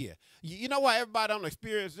right here. You know why everybody don't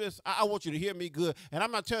experience this? I want you to hear me good. And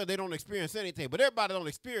I'm not telling you they don't experience anything, but everybody don't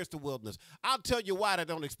experience the wilderness. I'll tell you why they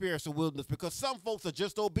don't experience the wilderness, because some folks are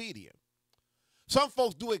just obedient. Some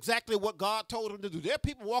folks do exactly what God told them to do. There are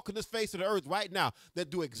people walking this face of the earth right now that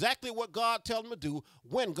do exactly what God tells them to do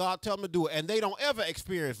when God tells them to do it, and they don't ever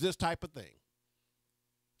experience this type of thing.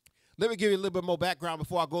 Let me give you a little bit more background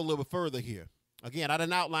before I go a little bit further here. Again, I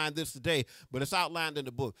didn't outline this today, but it's outlined in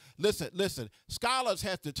the book. Listen. Scholars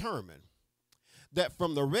have determined that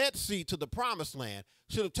from the Red Sea to the Promised Land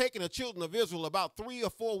should have taken the children of Israel about 3 or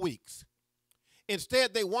 4 weeks.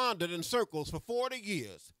 Instead, they wandered in circles for 40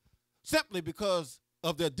 years simply because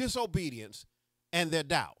of their disobedience and their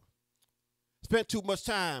doubt. Spent too much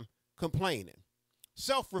time complaining.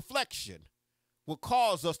 Self-reflection will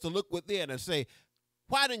cause us to look within and say,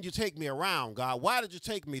 why didn't you take me around, God? Why did you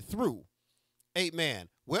take me through? Amen.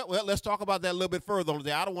 Well, let's talk about that a little bit further on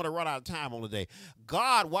today. I don't want to run out of time on today.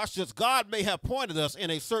 God, watch this. God may have pointed us in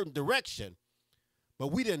a certain direction,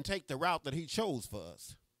 but we didn't take the route that he chose for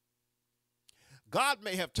us. God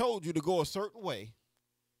may have told you to go a certain way,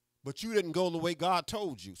 but you didn't go the way God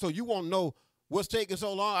told you. So you won't know what's taking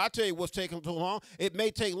so long. I tell you what's taking so long. It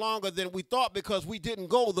may take longer than we thought because we didn't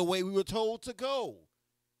go the way we were told to go.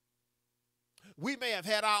 We may have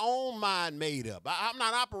had our own mind made up. I'm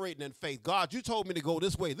not operating in faith. God, you told me to go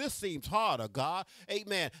this way. This seems harder, God.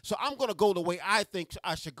 Amen. So I'm going to go the way I think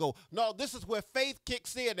I should go. No, this is where faith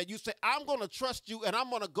kicks in and you say, I'm going to trust you and I'm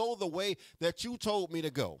going to go the way that you told me to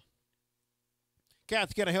go.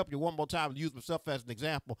 Kathy, can I help you one more time and use myself as an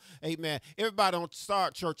example? Amen. Everybody don't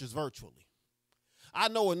start churches virtually. I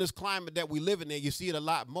know in this climate that we live in there, you see it a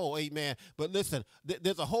lot more, amen. But listen,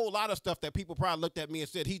 there's a whole lot of stuff that people probably looked at me and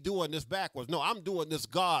said, he doing this backwards. No, I'm doing this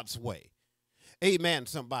God's way. Amen,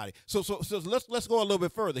 somebody. So let's go a little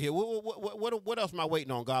bit further here. What else am I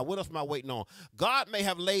waiting on, God? What else am I waiting on? God may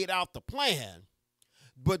have laid out the plan,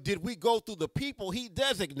 but did we go through the people he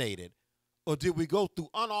designated, or did we go through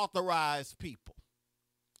unauthorized people?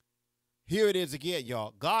 Here it is again,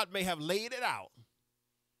 y'all. God may have laid it out.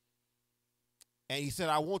 And he said,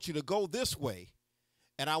 I want you to go this way,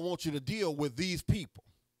 and I want you to deal with these people.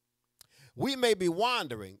 We may be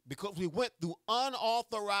wandering because we went through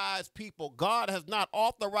unauthorized people. God has not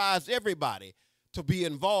authorized everybody to be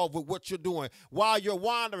involved with what you're doing. While you're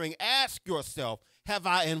wandering, ask yourself, have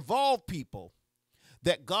I involved people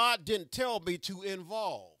that God didn't tell me to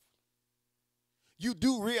involve? You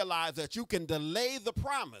do realize that you can delay the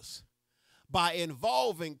promise by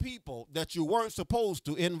involving people that you weren't supposed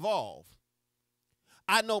to involve.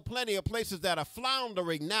 I know plenty of places that are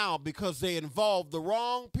floundering now because they involve the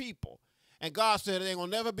wrong people. And God said it ain't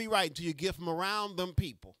going to never be right until you get from around them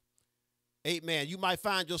people. Amen. You might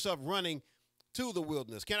find yourself running to the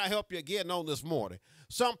wilderness. Can I help you again on this morning?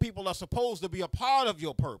 Some people are supposed to be a part of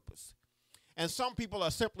your purpose. And some people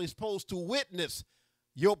are simply supposed to witness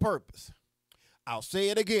your purpose. I'll say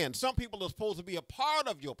it again. Some people are supposed to be a part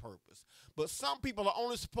of your purpose, but some people are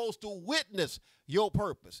only supposed to witness your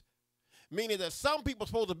purpose. Meaning that some people are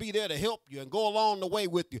supposed to be there to help you and go along the way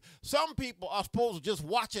with you. Some people are supposed to just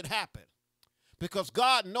watch it happen. Because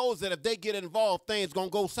God knows that if they get involved, things going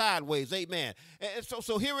to go sideways. Amen. And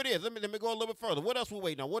so here it is. Let me go a little bit further. What else we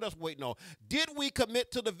waiting on? What else we waiting on? Did we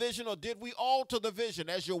commit to the vision, or did we alter the vision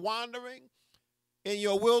as you're wandering in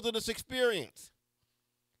your wilderness experience?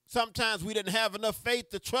 Sometimes we didn't have enough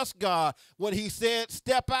faith to trust God when he said,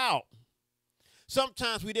 step out.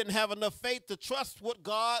 Sometimes we didn't have enough faith to trust what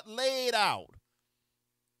God laid out.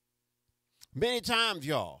 Many times,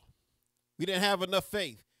 y'all, we didn't have enough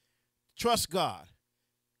faith. Trust God.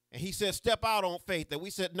 And he said, step out on faith. And we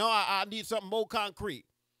said, no, I need something more concrete.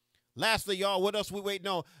 Lastly, y'all, what else we waiting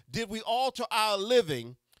on? Did we alter our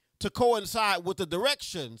living to coincide with the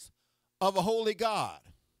directions of a holy God?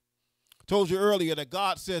 Told you earlier that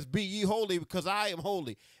God says, be ye holy because I am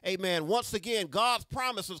holy. Amen. Once again, God's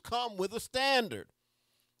promises come with a standard.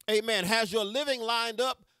 Amen. Has your living lined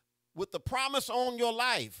up with the promise on your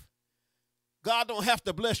life? God don't have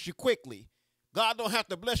to bless you quickly. God don't have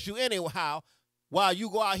to bless you anyhow while you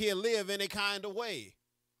go out here and live any kind of way.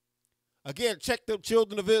 Again, check the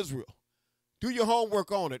children of Israel. Do your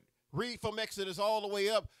homework on it. Read from Exodus all the way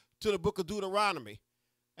up to the book of Deuteronomy.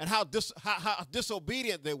 And how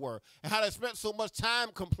disobedient they were, and how they spent so much time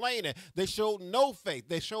complaining. They showed no faith.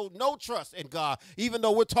 They showed no trust in God. Even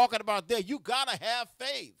though we're talking about that, you got to have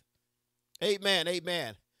faith. Amen,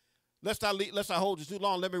 amen. Let's not hold you too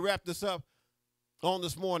long. Let me wrap this up on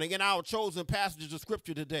this morning. In our chosen passages of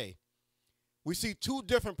Scripture today, we see two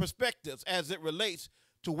different perspectives as it relates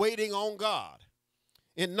to waiting on God.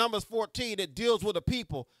 In Numbers 14, it deals with a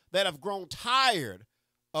people that have grown tired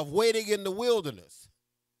of waiting in the wilderness.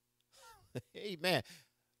 Amen.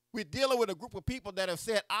 We're dealing with a group of people that have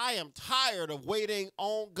said, I am tired of waiting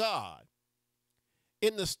on God.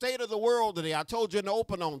 In the state of the world today, I told you in the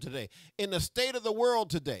open on today, in the state of the world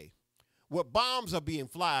today, where bombs are being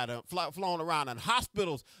flown around and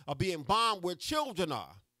hospitals are being bombed where children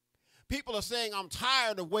are, people are saying, I'm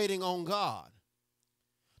tired of waiting on God.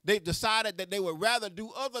 They decided that they would rather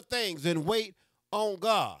do other things than wait on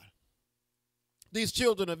God. These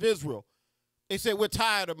children of Israel, they said, we're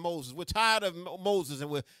tired of Moses. We're tired of Moses, and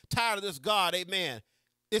we're tired of this God. Amen.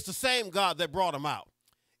 It's the same God that brought them out.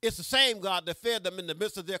 It's the same God that fed them in the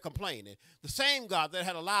midst of their complaining. The same God that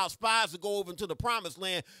had allowed spies to go over into the promised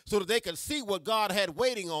land so that they could see what God had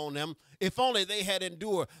waiting on them if only they had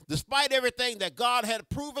endured. Despite everything that God had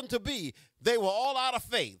proven to be, they were all out of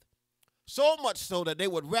faith. So much so that they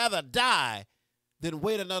would rather die than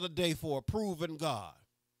wait another day for a proven God.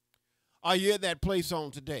 Are you in that place on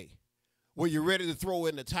today where you're ready to throw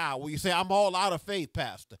in the towel, where you say, I'm all out of faith,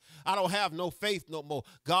 Pastor. I don't have no faith no more.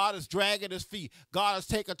 God is dragging his feet. God has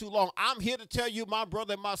taken too long. I'm here to tell you, my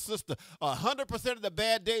brother and my sister, 100% of the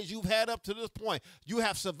bad days you've had up to this point, you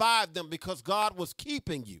have survived them because God was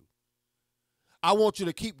keeping you. I want you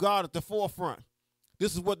to keep God at the forefront.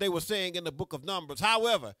 This is what they were saying in the book of Numbers.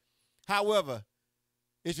 However,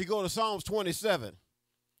 if you go to Psalms 27,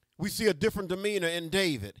 we see a different demeanor in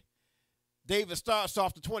David. David starts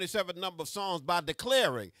off the 27th number of Psalms by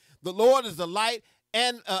declaring, the Lord is the light,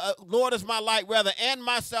 and Lord is my light, rather, and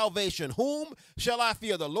my salvation. Whom shall I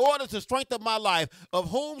fear? The Lord is the strength of my life. Of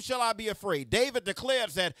whom shall I be afraid? David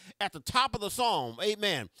declares that at the top of the psalm.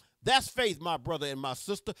 Amen. That's faith, my brother and my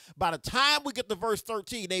sister. By the time we get to verse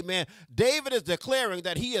 13, amen, David is declaring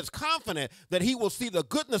that he is confident that he will see the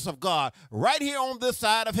goodness of God right here on this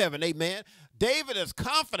side of heaven, amen. David is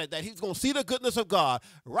confident that he's going to see the goodness of God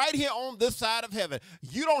right here on this side of heaven.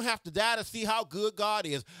 You don't have to die to see how good God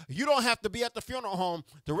is. You don't have to be at the funeral home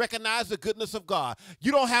to recognize the goodness of God.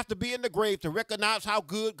 You don't have to be in the grave to recognize how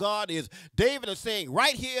good God is. David is saying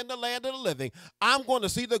right here in the land of the living, I'm going to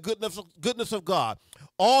see the goodness of God.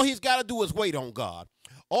 All he's got to do is wait on God.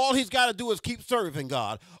 All he's got to do is keep serving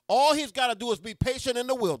God. All he's got to do is be patient in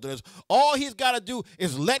the wilderness. All he's got to do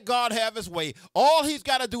is let God have his way. All he's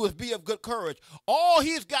got to do is be of good courage. All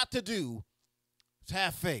he's got to do is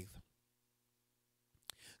have faith.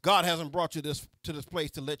 God hasn't brought you to this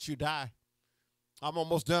place to let you die. I'm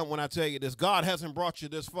almost done when I tell you this. God hasn't brought you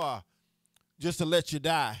this far just to let you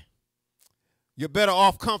die. You're better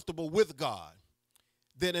off comfortable with God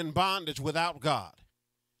than in bondage without God.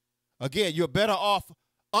 Again, you're better off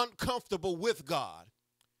uncomfortable with God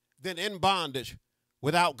than in bondage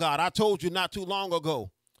without God. I told you not too long ago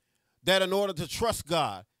that in order to trust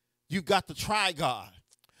God, you've got to try God.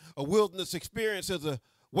 A wilderness experience is a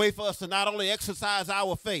way for us to not only exercise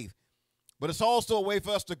our faith, but it's also a way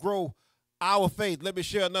for us to grow our faith. Let me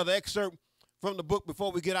share another excerpt from the book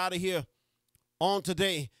before we get out of here on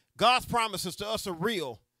today. God's promises to us are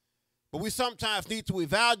real, but we sometimes need to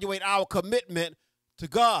evaluate our commitment to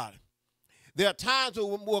God. There are times when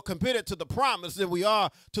we're more committed to the promise than we are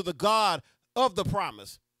to the God of the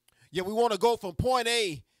promise. Yet we want to go from point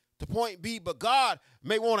A to point B, but God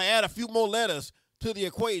may want to add a few more letters to the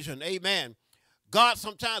equation. Amen. God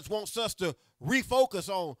sometimes wants us to refocus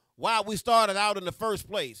on why we started out in the first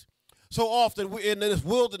place. So often we're in this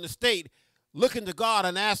wilderness state looking to God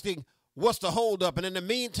and asking, what's the holdup? And in the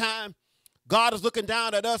meantime, God is looking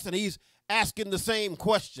down at us and he's asking the same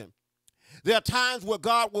question. There are times where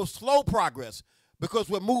God will slow progress because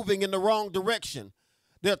we're moving in the wrong direction.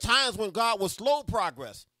 There are times when God will slow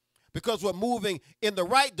progress because we're moving in the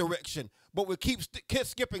right direction, but we keep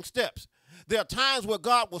skipping steps. There are times where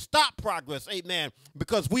God will stop progress, amen,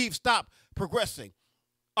 because we've stopped progressing.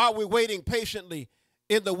 Are we waiting patiently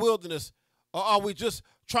in the wilderness, or are we just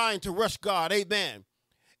trying to rush God, amen?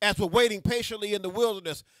 As we're waiting patiently in the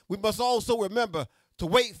wilderness, we must also remember to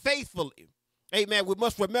wait faithfully. Amen. We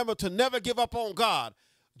must remember to never give up on God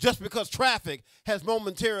just because traffic has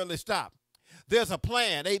momentarily stopped. There's a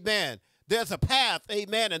plan, amen. There's a path,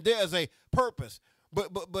 amen, and there's a purpose.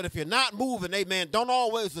 But if you're not moving, amen, don't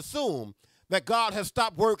always assume that God has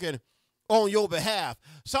stopped working on your behalf.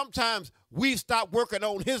 Sometimes we stop working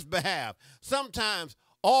on his behalf. Sometimes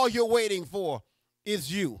all you're waiting for is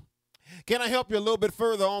you. Can I help you a little bit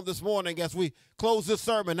further on this morning as we close this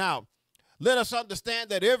sermon out? Let us understand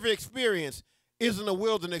that every experience isn't a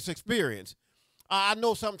wilderness experience. I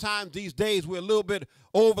know sometimes these days we're a little bit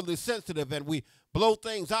overly sensitive and we blow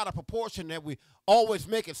things out of proportion and we always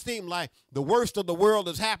make it seem like the worst of the world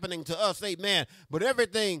is happening to us, amen. But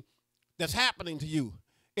everything that's happening to you,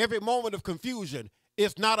 every moment of confusion,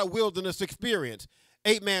 is not a wilderness experience,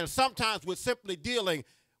 amen. Sometimes we're simply dealing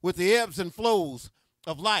with the ebbs and flows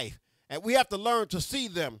of life, and we have to learn to see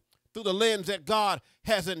them through the lens that God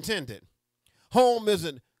has intended. Home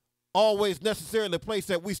isn't always necessarily the place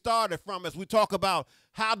that we started from as we talk about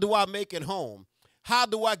how do I make it home? How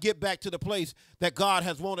do I get back to the place that God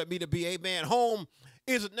has wanted me to be? Amen. Home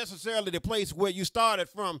isn't necessarily the place where you started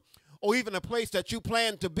from or even a place that you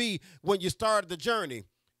planned to be when you started the journey.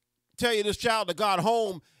 Tell you, this child of God,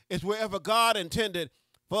 home is wherever God intended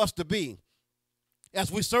for us to be.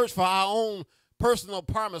 As we search for our own personal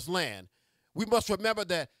promised land, we must remember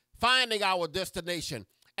that finding our destination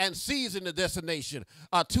and seizing the destination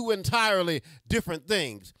are two entirely different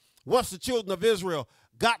things. Once the children of Israel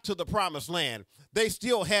got to the promised land, they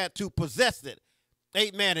still had to possess it.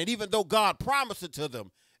 Amen. And even though God promised it to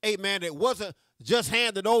them, amen, it wasn't just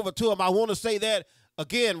handed over to them. I want to say that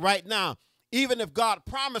again right now. Even if God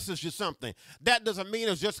promises you something, that doesn't mean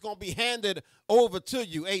it's just going to be handed over to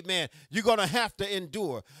you. Amen. You're going to have to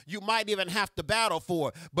endure. You might even have to battle for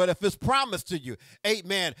it. But if it's promised to you,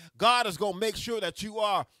 amen, God is going to make sure that you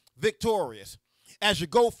are victorious. As you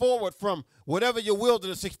go forward from whatever your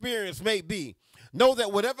wilderness experience may be, know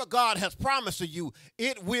that whatever God has promised to you,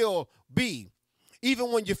 it will be.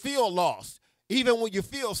 Even when you feel lost, even when you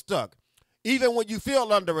feel stuck, even when you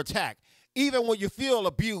feel under attack, even when you feel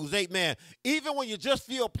abused, amen. Even when you just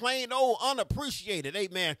feel plain old unappreciated,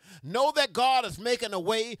 amen. Know that God is making a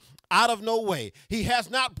way out of no way. He has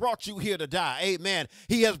not brought you here to die, amen.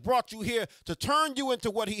 He has brought you here to turn you into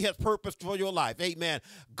what he has purposed for your life, amen.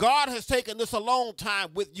 God has taken this a long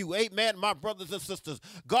time with you, amen, my brothers and sisters.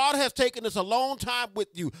 God has taken this a long time with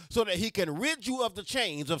you so that he can rid you of the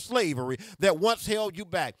chains of slavery that once held you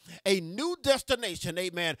back. A new destination,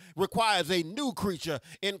 amen, requires a new creature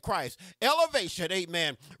in Christ. Elevation,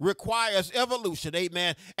 amen, requires evolution,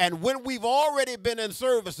 amen. And when we've already been in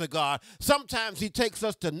service of God, sometimes he takes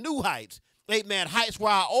us to new heights, amen, heights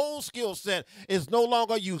where our old skill set is no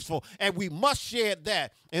longer useful, and we must share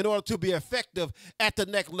that in order to be effective at the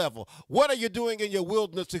next level. What are you doing in your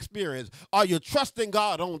wilderness experience? Are you trusting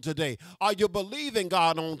God on today? Are you believing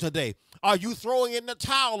God on today? Are you throwing in the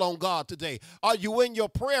towel on God today? Are you in your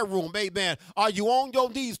prayer room, amen? Are you on your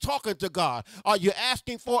knees talking to God? Are you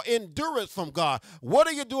asking for endurance from God? What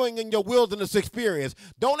are you doing in your wilderness experience?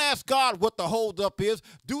 Don't ask God what the holdup is.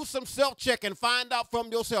 Do some self-check and find out from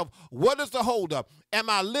yourself, what is the holdup? Am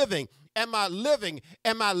I living? Am I living?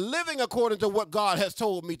 Am I living according to what God has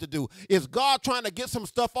told me to do? Is God trying to get some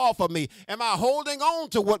stuff off of me? Am I holding on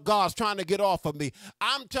to what God's trying to get off of me?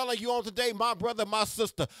 I'm telling you on today, my brother, my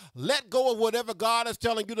sister, let go of whatever God is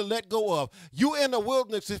telling you to let go of. You're in a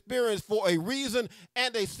wilderness experience for a reason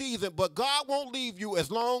and a season, but God won't leave you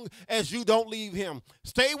as long as you don't leave him.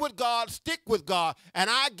 Stay with God, stick with God, and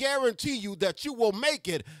I guarantee you that you will make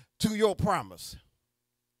it to your promise.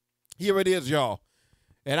 Here it is, y'all.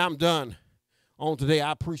 And I'm done on today.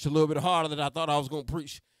 I preached a little bit harder than I thought I was going to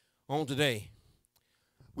preach on today.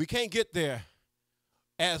 We can't get there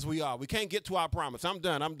as we are. We can't get to our promise. I'm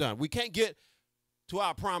done. We can't get to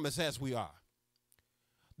our promise as we are.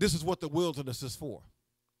 This is what the wilderness is for.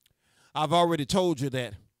 I've already told you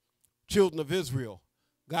that children of Israel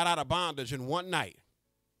got out of bondage in one night.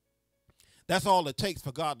 That's all it takes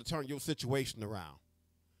for God to turn your situation around.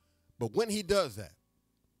 But when he does that,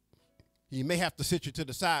 he may have to sit you to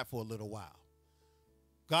the side for a little while.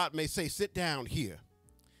 God may say, sit down here.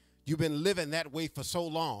 You've been living that way for so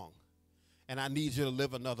long, and I need you to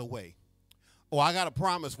live another way. Oh, I got a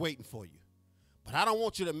promise waiting for you, but I don't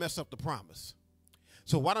want you to mess up the promise.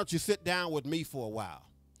 So why don't you sit down with me for a while,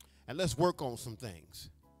 and let's work on some things.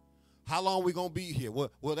 How long are we going to be here? Well,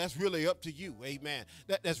 that's really up to you, amen.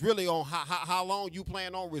 That's really on how long you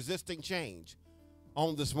plan on resisting change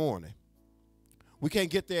on this morning. We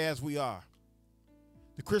can't get there as we are.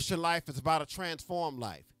 The Christian life is about a transformed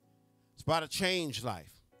life. It's about a changed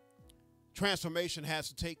life. Transformation has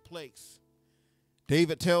to take place.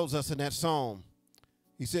 David tells us in that psalm,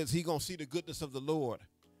 he says he's going to see the goodness of the Lord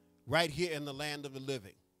right here in the land of the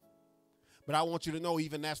living. But I want you to know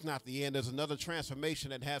even that's not the end. There's another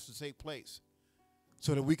transformation that has to take place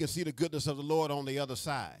so that we can see the goodness of the Lord on the other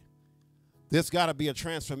side. There's got to be a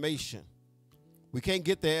transformation. We can't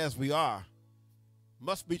get there as we are.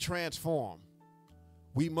 Must be transformed.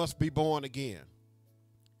 We must be born again.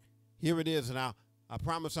 Here it is, and I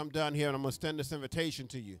promise I'm done here, and I'm going to extend this invitation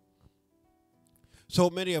to you. So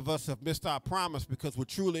many of us have missed our promise because we're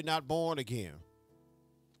truly not born again.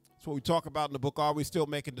 That's what we talk about in the book, Are We Still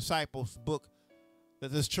Making Disciples, the book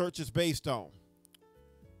that this church is based on.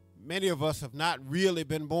 Many of us have not really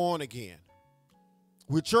been born again.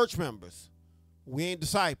 We're church members. We ain't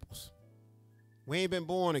disciples. We ain't been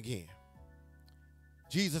born again.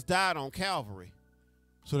 Jesus died on Calvary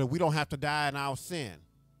so that we don't have to die in our sin.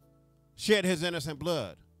 Shed his innocent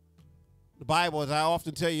blood. The Bible, as I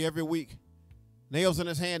often tell you every week, nails in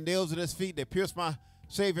his hand, nails in his feet. They pierced my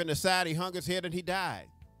Savior in the side. He hung his head and he died.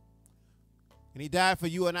 And he died for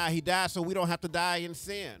you and I. He died so we don't have to die in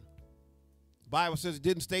sin. The Bible says he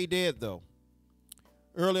didn't stay dead, though.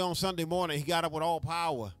 Early on Sunday morning, he got up with all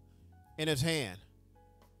power in his hand.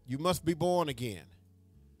 You must be born again.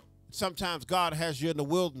 Sometimes God has you in the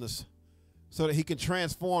wilderness so that he can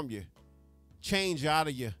transform you, change you out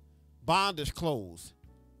of your bondage clothes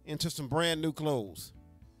into some brand new clothes.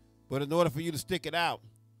 But in order for you to stick it out,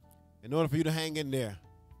 in order for you to hang in there,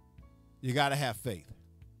 you got to have faith.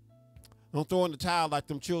 Don't throw in the towel like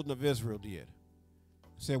them children of Israel did.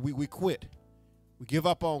 Said we quit. We give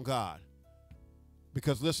up on God.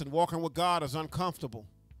 Because listen, walking with God is uncomfortable.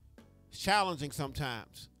 It's challenging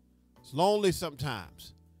sometimes. It's lonely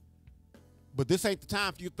sometimes. But this ain't the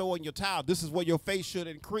time for you to throw in your towel. This is where your faith should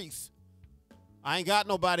increase. I ain't got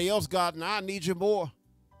nobody else, God, and I need you more.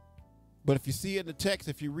 But if you see it in the text,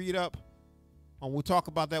 if you read up, and we'll talk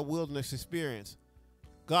about that wilderness experience,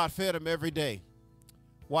 God fed them every day.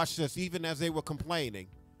 Watch this. Even as they were complaining,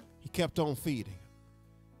 he kept on feeding,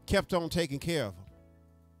 kept on taking care of them.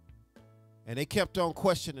 And they kept on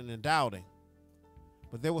questioning and doubting.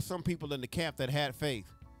 But there were some people in the camp that had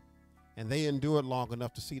faith, and they endured long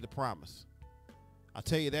enough to see the promise. I'll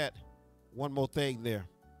tell you that. One more thing there.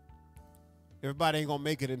 Everybody ain't going to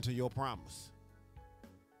make it into your promise.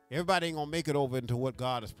 Everybody ain't going to make it over into what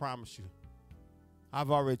God has promised you.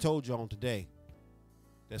 I've already told you on today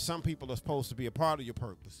that some people are supposed to be a part of your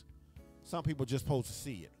purpose. Some people are just supposed to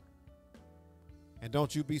see it. And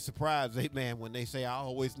don't you be surprised, amen, when they say, I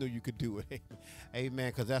always knew you could do it.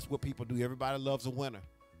 Amen, because that's what people do. Everybody loves a winner.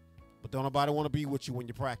 But don't nobody want to be with you when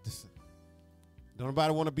you're practicing. Don't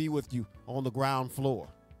nobody want to be with you on the ground floor.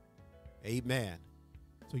 Amen.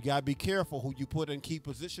 So you got to be careful who you put in key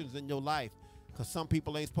positions in your life, because some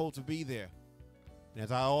people ain't supposed to be there. And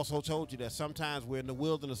as I also told you that sometimes we're in the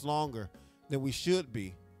wilderness longer than we should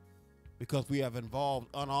be because we have involved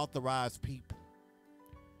unauthorized people.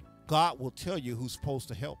 God will tell you who's supposed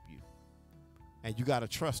to help you, and you got to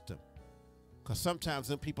trust them, because sometimes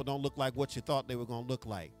them people don't look like what you thought they were going to look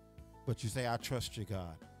like, but you say, I trust you,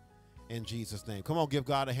 God, in Jesus' name. Come on, give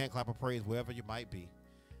God a hand clap of praise wherever you might be.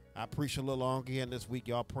 I preach a little longer again this week.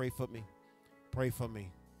 Y'all pray for me. Pray for me.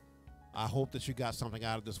 I hope that you got something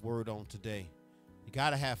out of this word on today. You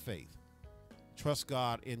got to have faith. Trust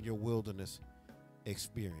God in your wilderness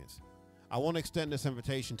experience. I want to extend this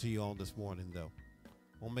invitation to you on this morning, though.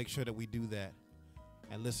 We'll make sure that we do that.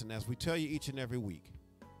 And listen, as we tell you each and every week,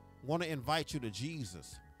 I want to invite you to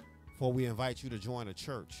Jesus before we invite you to join a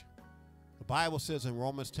church. The Bible says in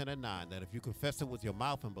Romans 10:9 that if you confess it with your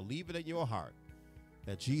mouth and believe it in your heart,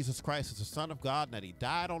 that Jesus Christ is the Son of God, and that he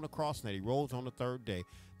died on the cross, and that he rose on the third day,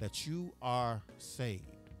 that you are saved.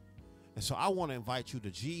 And so I want to invite you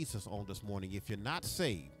to Jesus on this morning. If you're not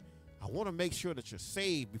saved, I want to make sure that you're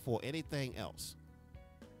saved before anything else.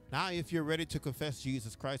 Now, if you're ready to confess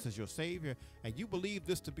Jesus Christ as your Savior and you believe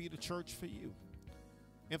this to be the church for you,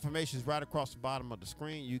 information is right across the bottom of the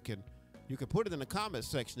screen. You can put it in the comment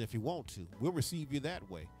section if you want to. We'll receive you that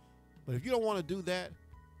way. But if you don't want to do that,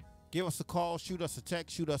 give us a call, shoot us a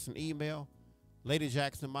text, shoot us an email. Lady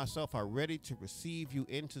Jackson and myself are ready to receive you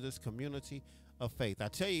into this community of faith. I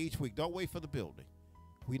tell you each week, don't wait for the building.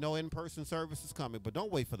 We know in-person service is coming, but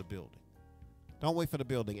don't wait for the building. Don't wait for the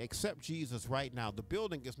building. Accept Jesus right now. The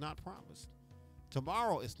building is not promised.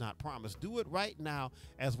 Tomorrow is not promised. Do it right now,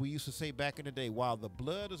 as we used to say back in the day, while the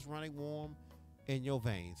blood is running warm in your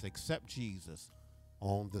veins. Accept Jesus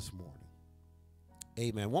on this morning.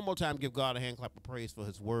 Amen. One more time, give God a hand clap of praise for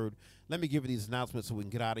his word. Let me give you these announcements so we can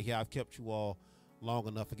get out of here. I've kept you all long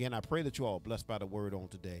enough. Again, I pray that you all are blessed by the word on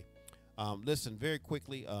today. Listen, very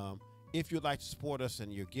quickly, if you'd like to support us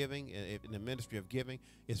in your giving, in the ministry of giving,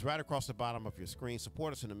 it's right across the bottom of your screen.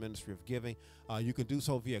 Support us in the ministry of giving. You can do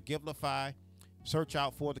so via Givelify. Search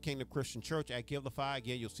out For the Kingdom Christian Church at Givelify.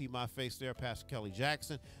 Again, you'll see my face there, Pastor Kelly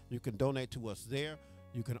Jackson. You can donate to us there.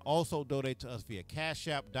 You can also donate to us via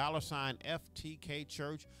CashApp,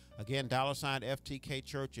 $FTKchurch. Again,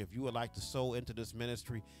 $FTKchurch if you would like to sow into this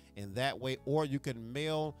ministry in that way. Or you can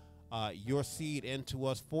mail your seed into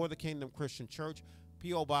us, For the Kingdom Christian Church,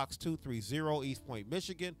 P.O. Box 230, East Point,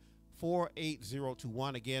 Michigan,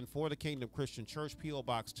 48021. Again, For the Kingdom Christian Church, P.O.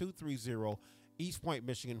 Box 230, East Point,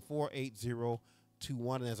 Michigan,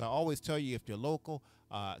 48021. And as I always tell you, if you're local,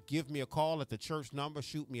 give me a call at the church number,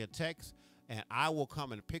 shoot me a text, and I will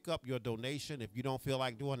come and pick up your donation. If you don't feel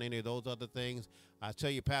like doing any of those other things, I tell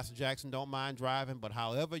you, Pastor Jackson don't mind driving, but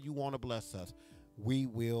however you want to bless us, we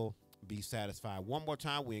will be satisfied. One more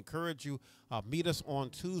time, we encourage you, meet us on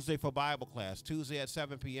Tuesday for Bible class. Tuesday at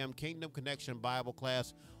 7 p.m., Kingdom Connection Bible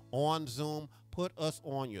class on Zoom. Put us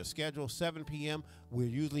on your schedule. 7 p.m. We're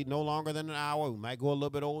usually no longer than an hour. We might go a little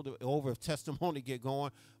bit over if testimony get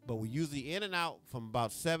going, but we're usually in and out from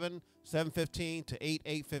about 7:15 to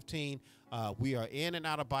 8:15. We are in and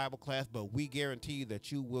out of Bible class, but we guarantee that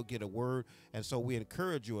you will get a word. And so we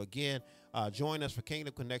encourage you again, join us for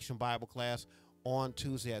Kingdom Connection Bible class on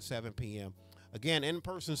Tuesday at 7 p.m. Again,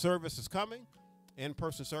 in-person service is coming.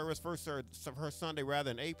 In-person service, first Sunday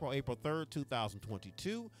rather in April 3rd,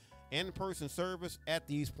 2022. In-person service at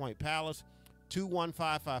the East Point Palace,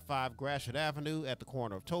 21555 Gratiot Avenue at the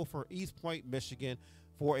corner of Topher, East Point, Michigan,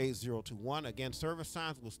 48021. Again, service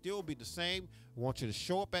times will still be the same. We want you to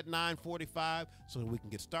show up at 9:45 so that we can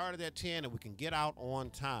get started at 10 and we can get out on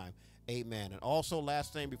time. Amen. And also,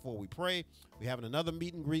 last thing before we pray, we're having another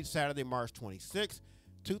meet and greet Saturday, March 26th,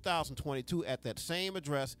 2022 at that same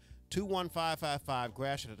address, 21555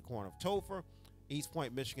 Gratiot at the corner of Topher, East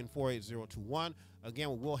Point, Michigan, 48021.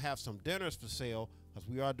 Again, we will have some dinners for sale because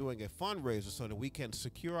we are doing a fundraiser so that we can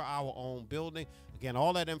secure our own building. Again,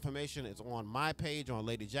 all that information is on my page, on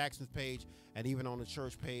Lady Jackson's page, and even on the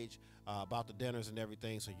church page about the dinners and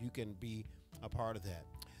everything, so you can be a part of that.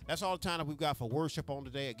 That's all the time that we've got for worship on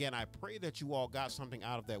today. Again, I pray that you all got something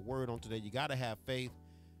out of that word on today. You got to have faith,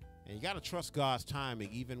 and you got to trust God's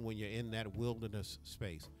timing even when you're in that wilderness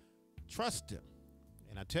space. Trust him.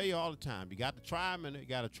 And I tell you all the time, you got to try him, and you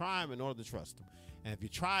got to try him in order to trust him. And if you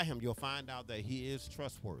try him, you'll find out that he is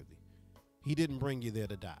trustworthy. He didn't bring you there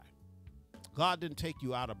to die. God didn't take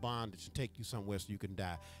you out of bondage to take you somewhere so you can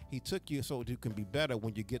die. He took you so you can be better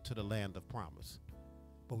when you get to the land of promise.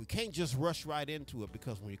 But we can't just rush right into it,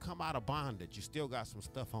 because when you come out of bondage, you still got some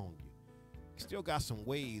stuff on you. You still got some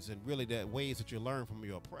ways, and really the ways that you learn from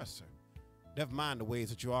your oppressor. Never mind the ways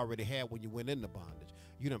that you already had when you went into bondage.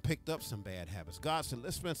 You done picked up some bad habits. God said,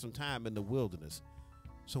 let's spend some time in the wilderness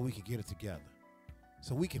so we can get it together,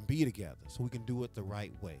 so we can be together, so we can do it the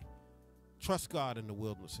right way. Trust God in the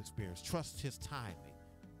wilderness experience. Trust his timing.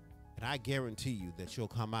 And I guarantee you that you'll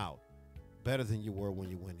come out better than you were when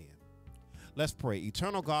you went in. Let's pray.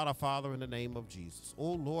 Eternal God, our Father, in the name of Jesus.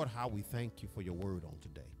 Oh, Lord, how we thank you for your word on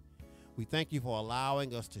today. We thank you for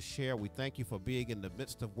allowing us to share. We thank you for being in the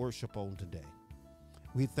midst of worship on today.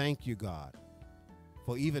 We thank you, God,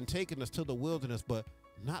 for even taking us to the wilderness, but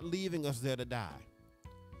not leaving us there to die.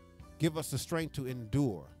 Give us the strength to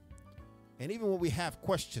endure. And even when we have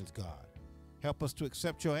questions, God, help us to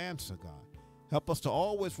accept your answer, God. Help us to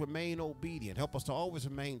always remain obedient. Help us to always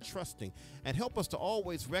remain trusting. And help us to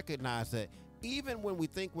always recognize that even when we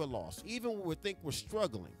think we're lost, even when we think we're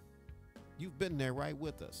struggling, you've been there right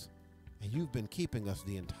with us. And you've been keeping us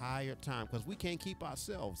the entire time, because we can't keep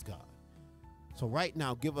ourselves, God. So right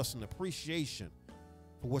now, give us an appreciation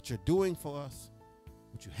for what you're doing for us,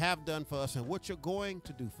 what you have done for us, and what you're going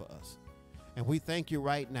to do for us. And we thank you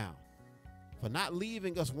right now for not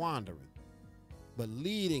leaving us wandering, but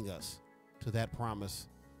leading us to that promise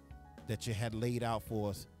that you had laid out for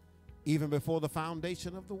us even before the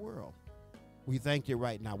foundation of the world. We thank you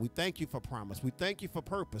right now. We thank you for promise. We thank you for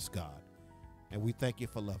purpose, God. And we thank you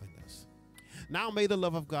for loving us. Now may the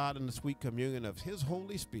love of God and the sweet communion of his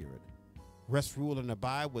Holy Spirit rest, rule, and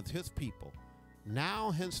abide with his people,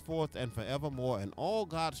 now, henceforth, and forevermore. And all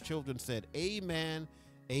God's children said, amen,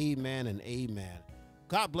 amen, and amen.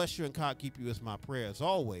 God bless you, and God keep you is my prayer. As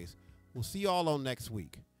always, we'll see you all on next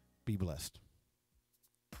week. Be blessed.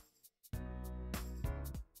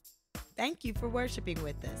 Thank you for worshiping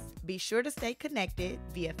with us. Be sure to stay connected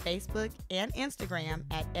via Facebook and Instagram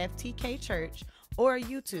at FTK Church or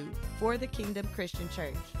YouTube for the Kingdom Christian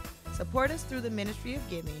Church. Support us through the ministry of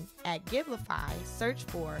giving at Givelify. Search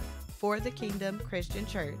for the Kingdom Christian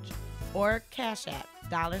Church, or CashApp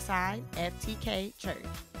 $FTK Church.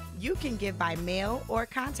 You can give by mail or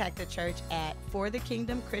contact the church at For the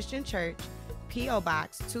Kingdom Christian Church, P.O.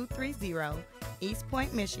 Box 230, East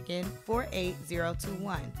Point, Michigan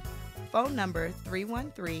 48021. Phone number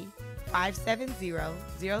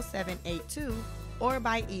 313-570-0782, or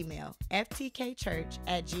by email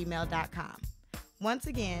ftkchurch@gmail.com. Once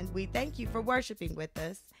again, we thank you for worshiping with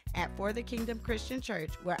us at For the Kingdom Christian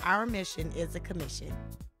Church, where our mission is a commission.